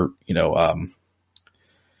there.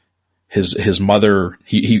 His mother,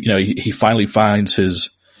 he finally finds his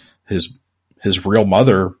real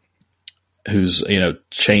mother, who's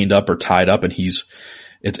chained up or tied up, and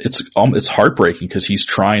it's heartbreaking because he's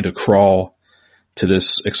trying to crawl to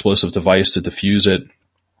this explosive device to defuse it.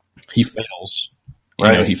 He fails.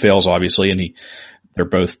 He fails, obviously, and they're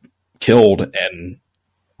both killed,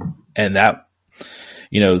 and that,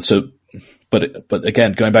 but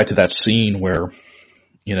again, going back to that scene where,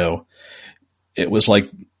 it was like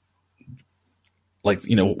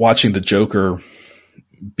watching the Joker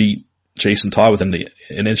beat Jason Todd within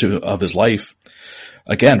an inch of his life,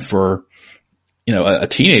 again, for, a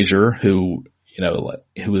teenager who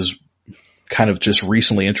was kind of just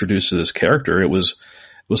recently introduced to this character. It was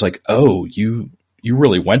like, oh, you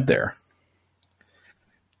really went there.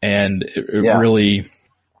 And it really,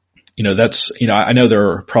 that's, I know there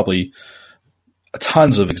are probably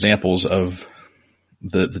tons of examples of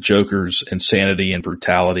the Joker's insanity and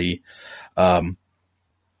brutality.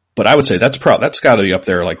 But I would say that's got to be up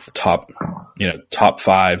there, like the top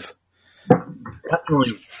 5.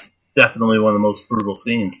 Definitely one of the most brutal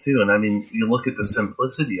scenes too. And I mean, you look at the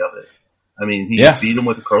simplicity of it. I mean, he beat him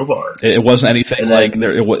with a crowbar. It wasn't anything like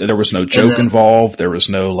there was no joke involved. There was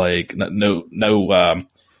no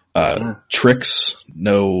tricks,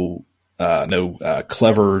 no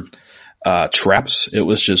clever traps. It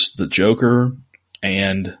was just the Joker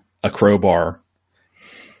and a crowbar.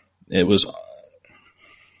 It was.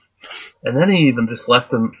 And then he even just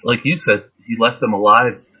left them, like you said, he left them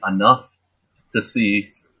alive enough to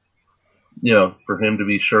see, for him to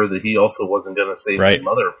be sure that he also wasn't going to save his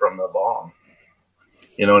mother from the bomb.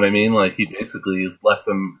 You know what I mean? Like, he basically left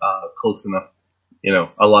them close enough,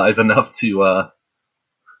 alive enough to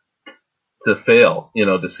fail,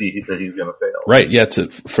 to see that he's going to fail. Right, yeah,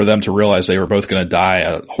 for them to realize they were both going to die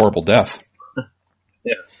a horrible death.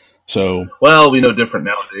 Yeah. So. Well, we know different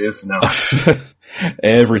nowadays. Now.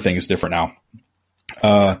 Everything is different now.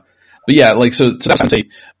 But yeah, like, so that's say,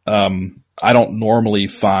 I don't normally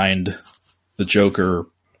find the Joker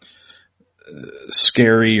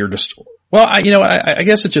scary or just, well, I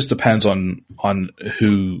guess it just depends on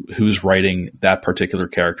who's writing that particular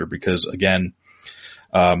character, because again,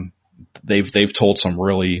 they've told some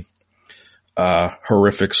really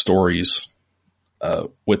horrific stories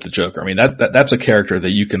with the Joker. I mean, that's a character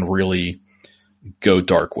that you can really go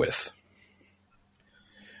dark with.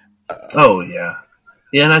 Oh yeah,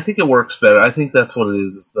 and I think it works better. I think that's what it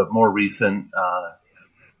is the more recent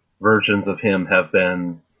versions of him have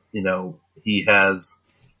been, he has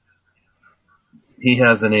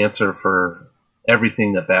an answer for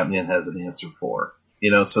everything that Batman has an answer for.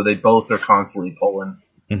 So they both are constantly pulling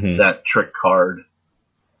that trick card.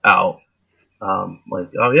 out. Like,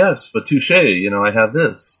 oh yes, but touche, I have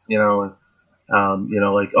this, like,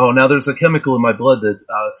 oh, now there's a chemical in my blood that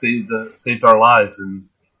saved our lives, and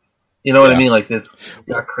you know what I Yeah. mean? Like, it's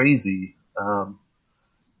got crazy.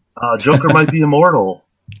 Joker might be immortal.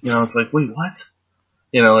 It's like, wait, what?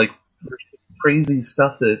 Like, there's crazy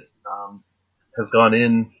stuff that has gone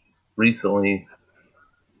in recently,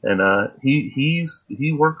 and he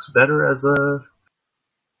works better as a,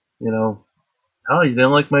 oh, you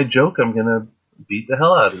didn't like my joke, I'm gonna beat the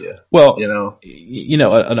hell out of you. Well,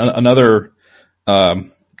 another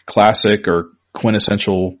classic or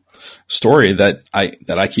quintessential story that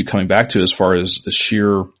I keep coming back to as far as the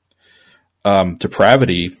sheer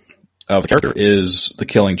depravity of the character is The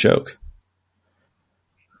Killing Joke.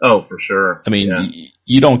 Oh, for sure. I mean,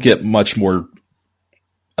 you don't get much more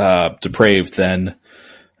depraved than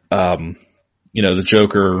the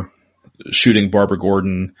Joker shooting Barbara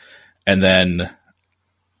Gordon and then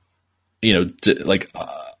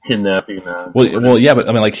kidnapping. Well, yeah, but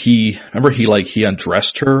I mean, like he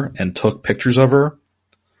undressed her and took pictures of her,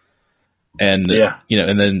 and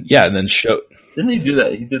and then showed. Didn't he do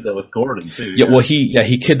that? He did that with Gordon too. Yeah, well,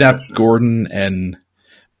 he kidnapped Gordon and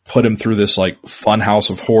put him through this like fun house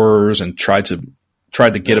of horrors and tried to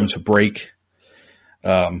get him to break.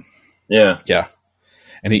 Yeah,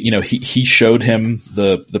 and he showed him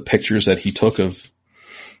the pictures that he took of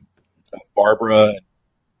Barbara.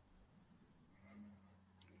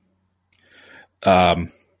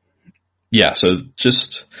 So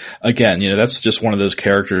just again, that's just one of those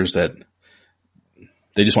characters that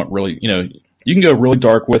they just want really, you can go really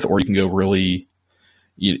dark with, or you can go really,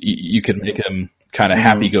 you can make him kind of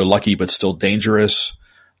happy-go-lucky but still dangerous,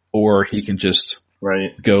 or he can just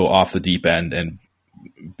go off the deep end and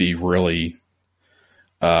be really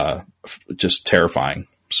just terrifying.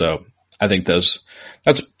 So I think that's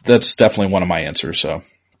definitely one of my answers. So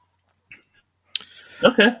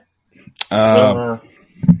okay.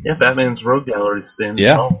 Batman's Rogue Gallery stands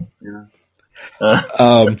tall.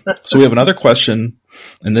 So we have another question,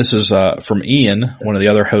 and this is from Ian, one of the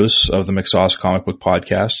other hosts of the McSauce Comic Book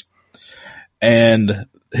Podcast. And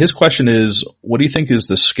his question is, what do you think is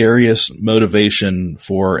the scariest motivation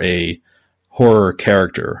for a horror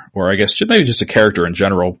character? Or I guess maybe just a character in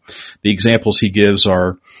general. The examples he gives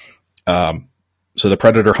are, so the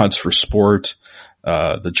Predator hunts for sport,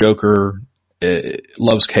 the Joker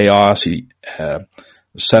loves chaos,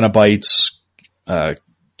 Cenobites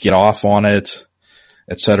get off on it,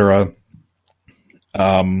 etc.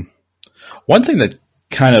 One thing that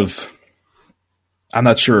kind of, I'm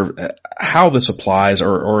not sure how this applies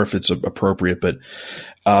or if it's appropriate, but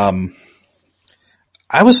I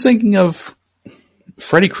was thinking of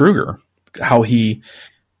Freddy Krueger, how he,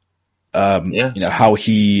 how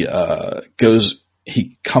he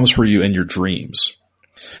he comes for you in your dreams.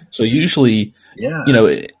 So usually,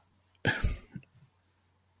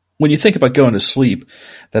 when you think about going to sleep,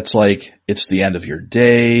 that's like, it's the end of your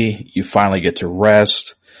day. You finally get to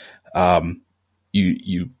rest.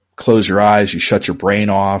 You close your eyes, you shut your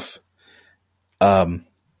brain off.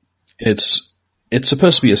 It's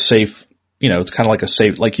supposed to be a safe, it's kind of like a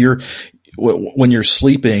safe, like when you're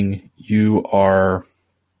sleeping, you are,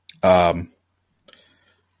 I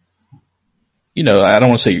don't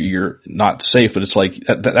want to say you're not safe, but it's like,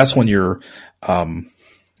 that's when you're,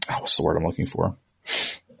 what's the word I'm looking for?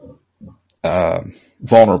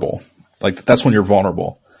 Vulnerable. Like, that's when you're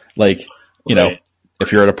vulnerable. Like,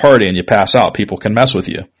 if you're at a party and you pass out, people can mess with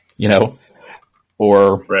you,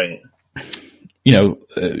 or,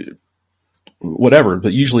 whatever.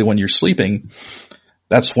 But usually when you're sleeping,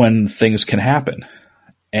 that's when things can happen.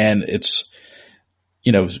 And it's,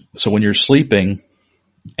 so when you're sleeping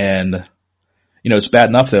and, it's bad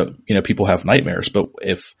enough that, people have nightmares, but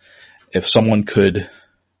if someone could,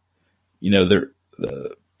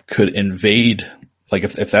 could invade, like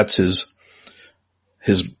if that's his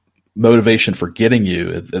motivation for getting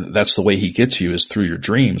you, that's the way he gets you, is through your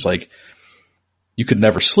dreams. Like, you could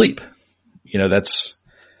never sleep, that's,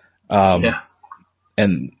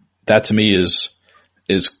 and that to me is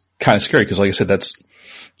kind of scary. Cause like I said, that's,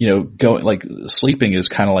 going, like, sleeping is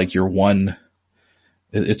kind of like your one,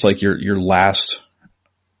 it's like your last,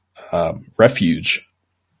 refuge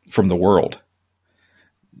from the world.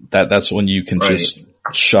 That's when you can just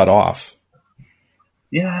shut off.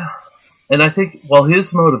 Yeah. And I think,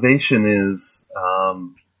 his motivation is,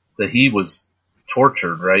 that he was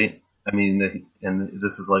tortured, right? I mean, and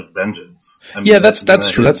this is like vengeance. I mean,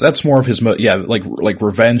 that's true. That's more of his, like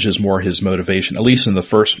revenge is more his motivation, at least in the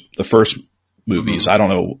first movies. I don't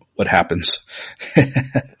know what happens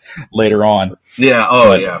later on. Yeah. Oh,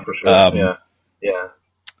 but, yeah, for sure. Yeah.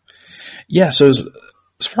 Yeah. So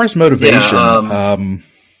as far as motivation,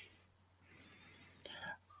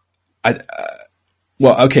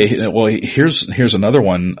 well, okay. Well, here's another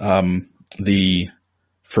one.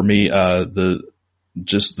 For me, the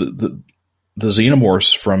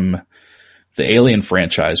xenomorphs from the Alien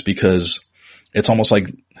franchise, because it's almost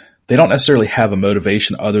like they don't necessarily have a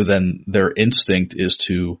motivation other than their instinct is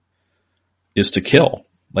to kill.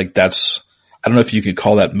 Like that's, I don't know if you could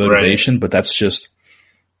call that motivation, but that's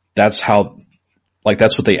how, like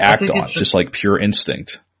that's what they act on, just like pure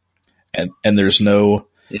instinct. And there's no,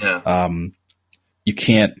 you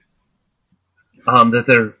can't, that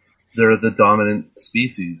they're the dominant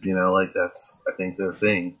species, like that's, I think their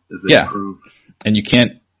thing is they improve. And you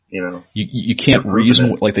can't, you can't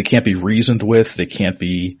reason, like they can't be reasoned with, they can't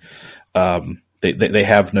be, they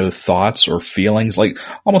have no thoughts or feelings, like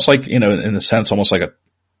almost like, in a sense, almost like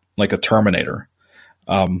a Terminator.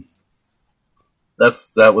 That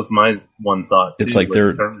was my one thought. It's like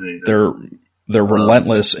they're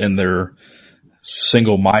relentless in their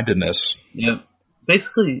single-mindedness. Yeah.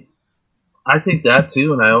 Basically, I think that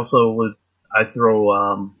too, and I also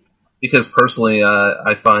throw, because personally,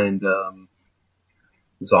 I find,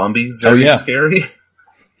 zombies very scary.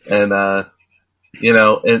 And, and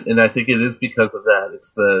I think it is because of that.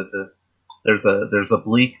 It's there's a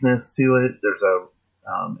bleakness to it.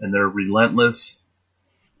 And they're relentless,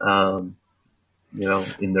 in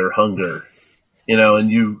their hunger,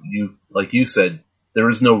 and you, like you said, there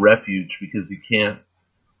is no refuge because you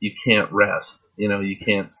can't rest, you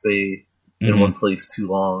can't stay in one place too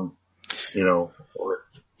long, or,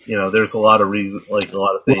 there's a lot of reasons, like a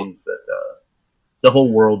lot of things that, the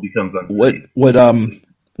whole world becomes unsafe.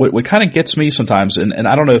 What kind of gets me sometimes, and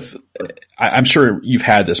I don't know if, I'm sure you've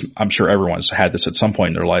had this, I'm sure everyone's had this at some point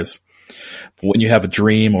in their life, when you have a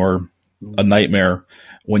dream or a nightmare,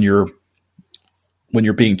 when you're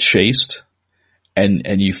being chased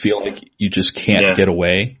and you feel like you just can't get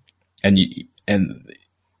away, and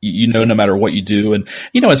no matter what you do, and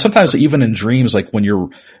sometimes even in dreams, like when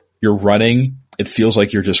you're running, it feels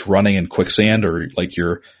like you're just running in quicksand, or like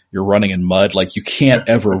you're running in mud. Like you can't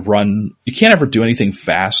ever run, you can't ever do anything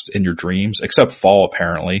fast in your dreams except fall,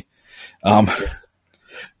 apparently.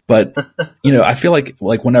 But I feel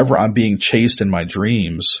like whenever I'm being chased in my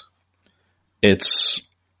dreams, it's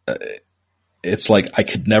like I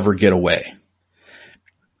could never get away.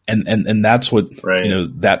 And that's what,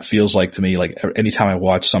 that feels like to me. Like anytime I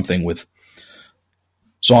watch something with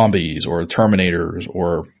zombies or Terminators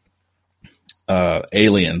or,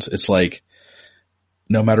 aliens, it's like,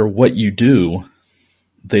 no matter what you do,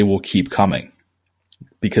 they will keep coming,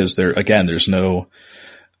 because there's no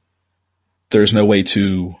way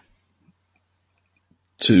to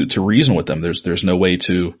reason with them. There's no way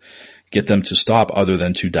to get them to stop other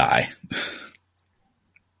than to die.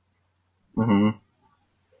 Mm-hmm.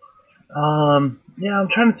 I'm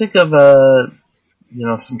trying to think of,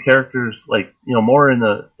 some characters like, more in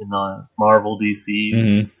the Marvel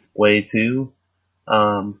DC way too.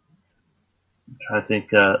 I'm trying to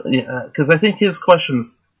think, cause I think his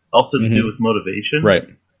questions also to do with motivation.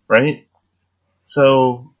 Right.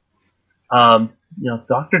 So,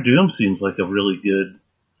 Dr. Doom seems like a really good,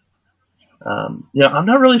 I'm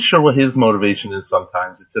not really sure what his motivation is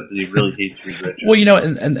sometimes, except that he really hates Reed Richards. Well,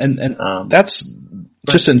 and that's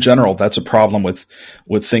just in general, that's a problem with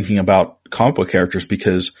thinking about comic book characters,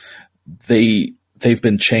 because they've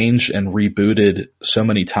been changed and rebooted so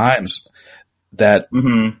many times that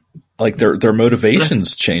like their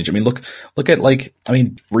motivations change. I mean, look at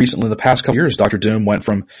recently in the past couple of years, Dr. Doom went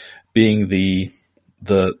from being the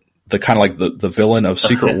kind of like the villain of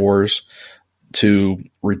Secret Wars to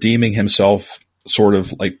redeeming himself sort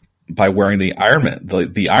of like by wearing the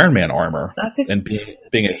Iron Man armor and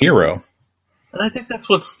being a hero. And I think that's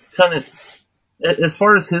what's kind of, as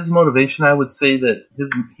far as his motivation, I would say that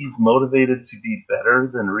he's motivated to be better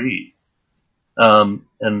than Reed.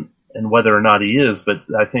 And whether or not he is, but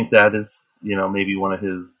I think that is, maybe one of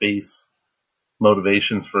his base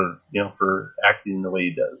motivations for acting the way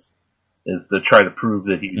he does, is to try to prove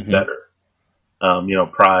that he's better.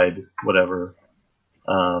 Pride, whatever.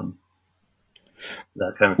 That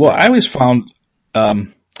kind of thing. Well, I always found,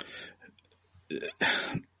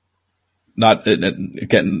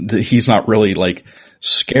 he's not really like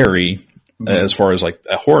scary as far as like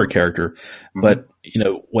a horror character, but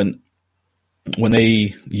when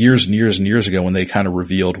they years and years and years ago, when they kind of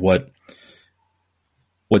revealed what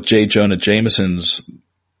J. Jonah Jameson's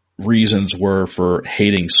reasons were for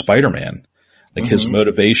hating Spider-Man, like his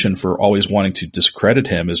motivation for always wanting to discredit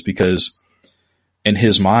him is because in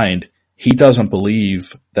his mind, he doesn't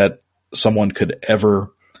believe that someone could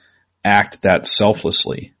ever act that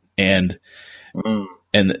selflessly. And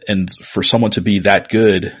and for someone to be that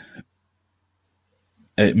good,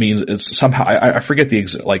 it means it's somehow, I forget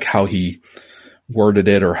like how he worded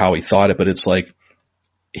it or how he thought it, but it's like,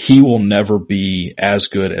 he will never be as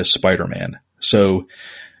good as Spider-Man. So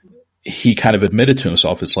he kind of admitted to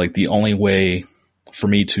himself, it's like the only way for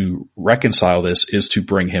me to reconcile this is to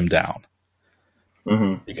bring him down.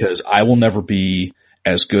 Mm-hmm. Because I will never be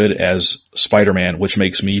as good as Spider-Man, which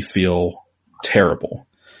makes me feel terrible.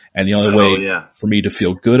 And the only way for me to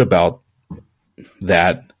feel good about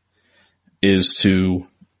that is to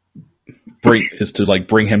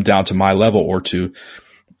bring him down to my level,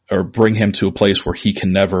 or bring him to a place where he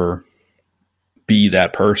can never be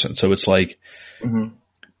that person. So it's like,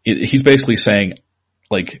 he's basically saying,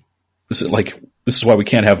 like, this is why we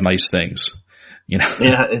can't have nice things, you know?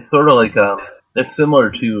 Yeah, it's sort of like, it's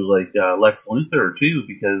similar to like, Lex Luthor too,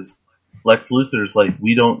 because Lex Luthor's like,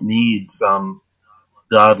 we don't need some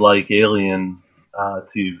godlike alien,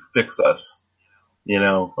 to fix us, you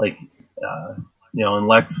know, like, you know, and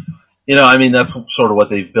Lex, you know, I mean, that's sort of what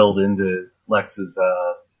they've built into Lex's,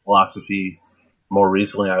 philosophy more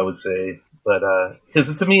recently, I would say. But,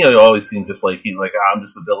 cause to me, it always seemed just like, he's like, I'm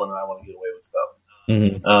just a villain and I want to get away with stuff.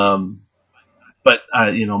 Mm-hmm. But,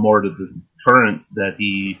 you know, more to the current that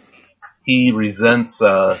he resents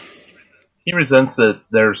that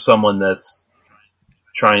there's someone that's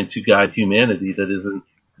trying to guide humanity that isn't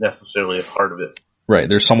necessarily a part of it. Right.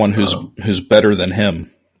 There's someone who's better than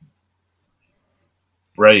him.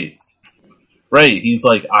 Right. Right. He's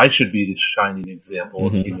like, I should be the shining example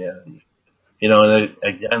of humanity. You know, and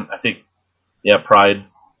again, I think, pride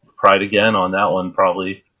again on that one,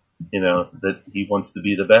 probably, you know, that he wants to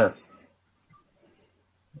be the best.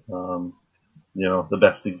 You know, the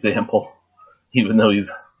best example, even though he's,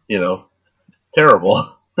 you know,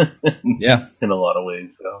 terrible. Yeah. In a lot of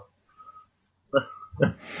ways, so.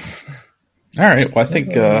 All right. Well, I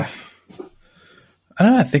think, I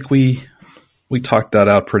don't know, I think we talked that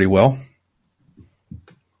out pretty well.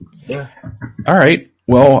 Yeah. All right.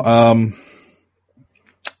 Well,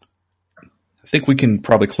 I think we can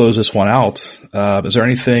probably close this one out. Is there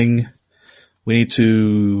anything we need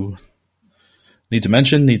to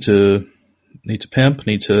mention? Need to pimp?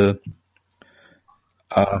 No,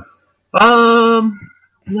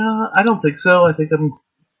 I don't think so. I think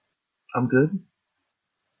I'm good.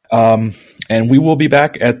 And we will be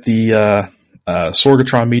back at the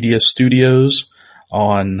Sorgatron Media Studios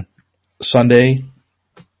on Sunday,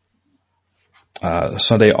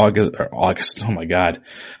 August. Oh my God,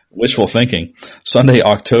 wishful thinking. Sunday,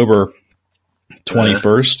 October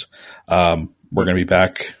 21st. We're going to be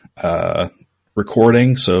back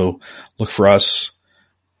recording, so look for us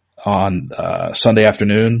on Sunday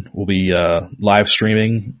afternoon. We'll be live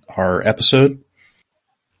streaming our episode.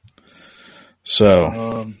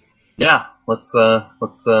 So let's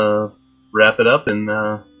wrap it up and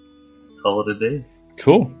call it a day.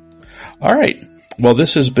 Cool. All right. Well,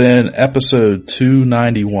 this has been episode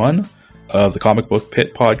 291 of the Comic Book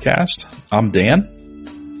Pit podcast. I'm Dan.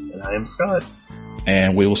 And I am Scott.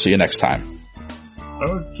 And we will see you next time.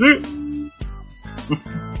 Oh, shoot.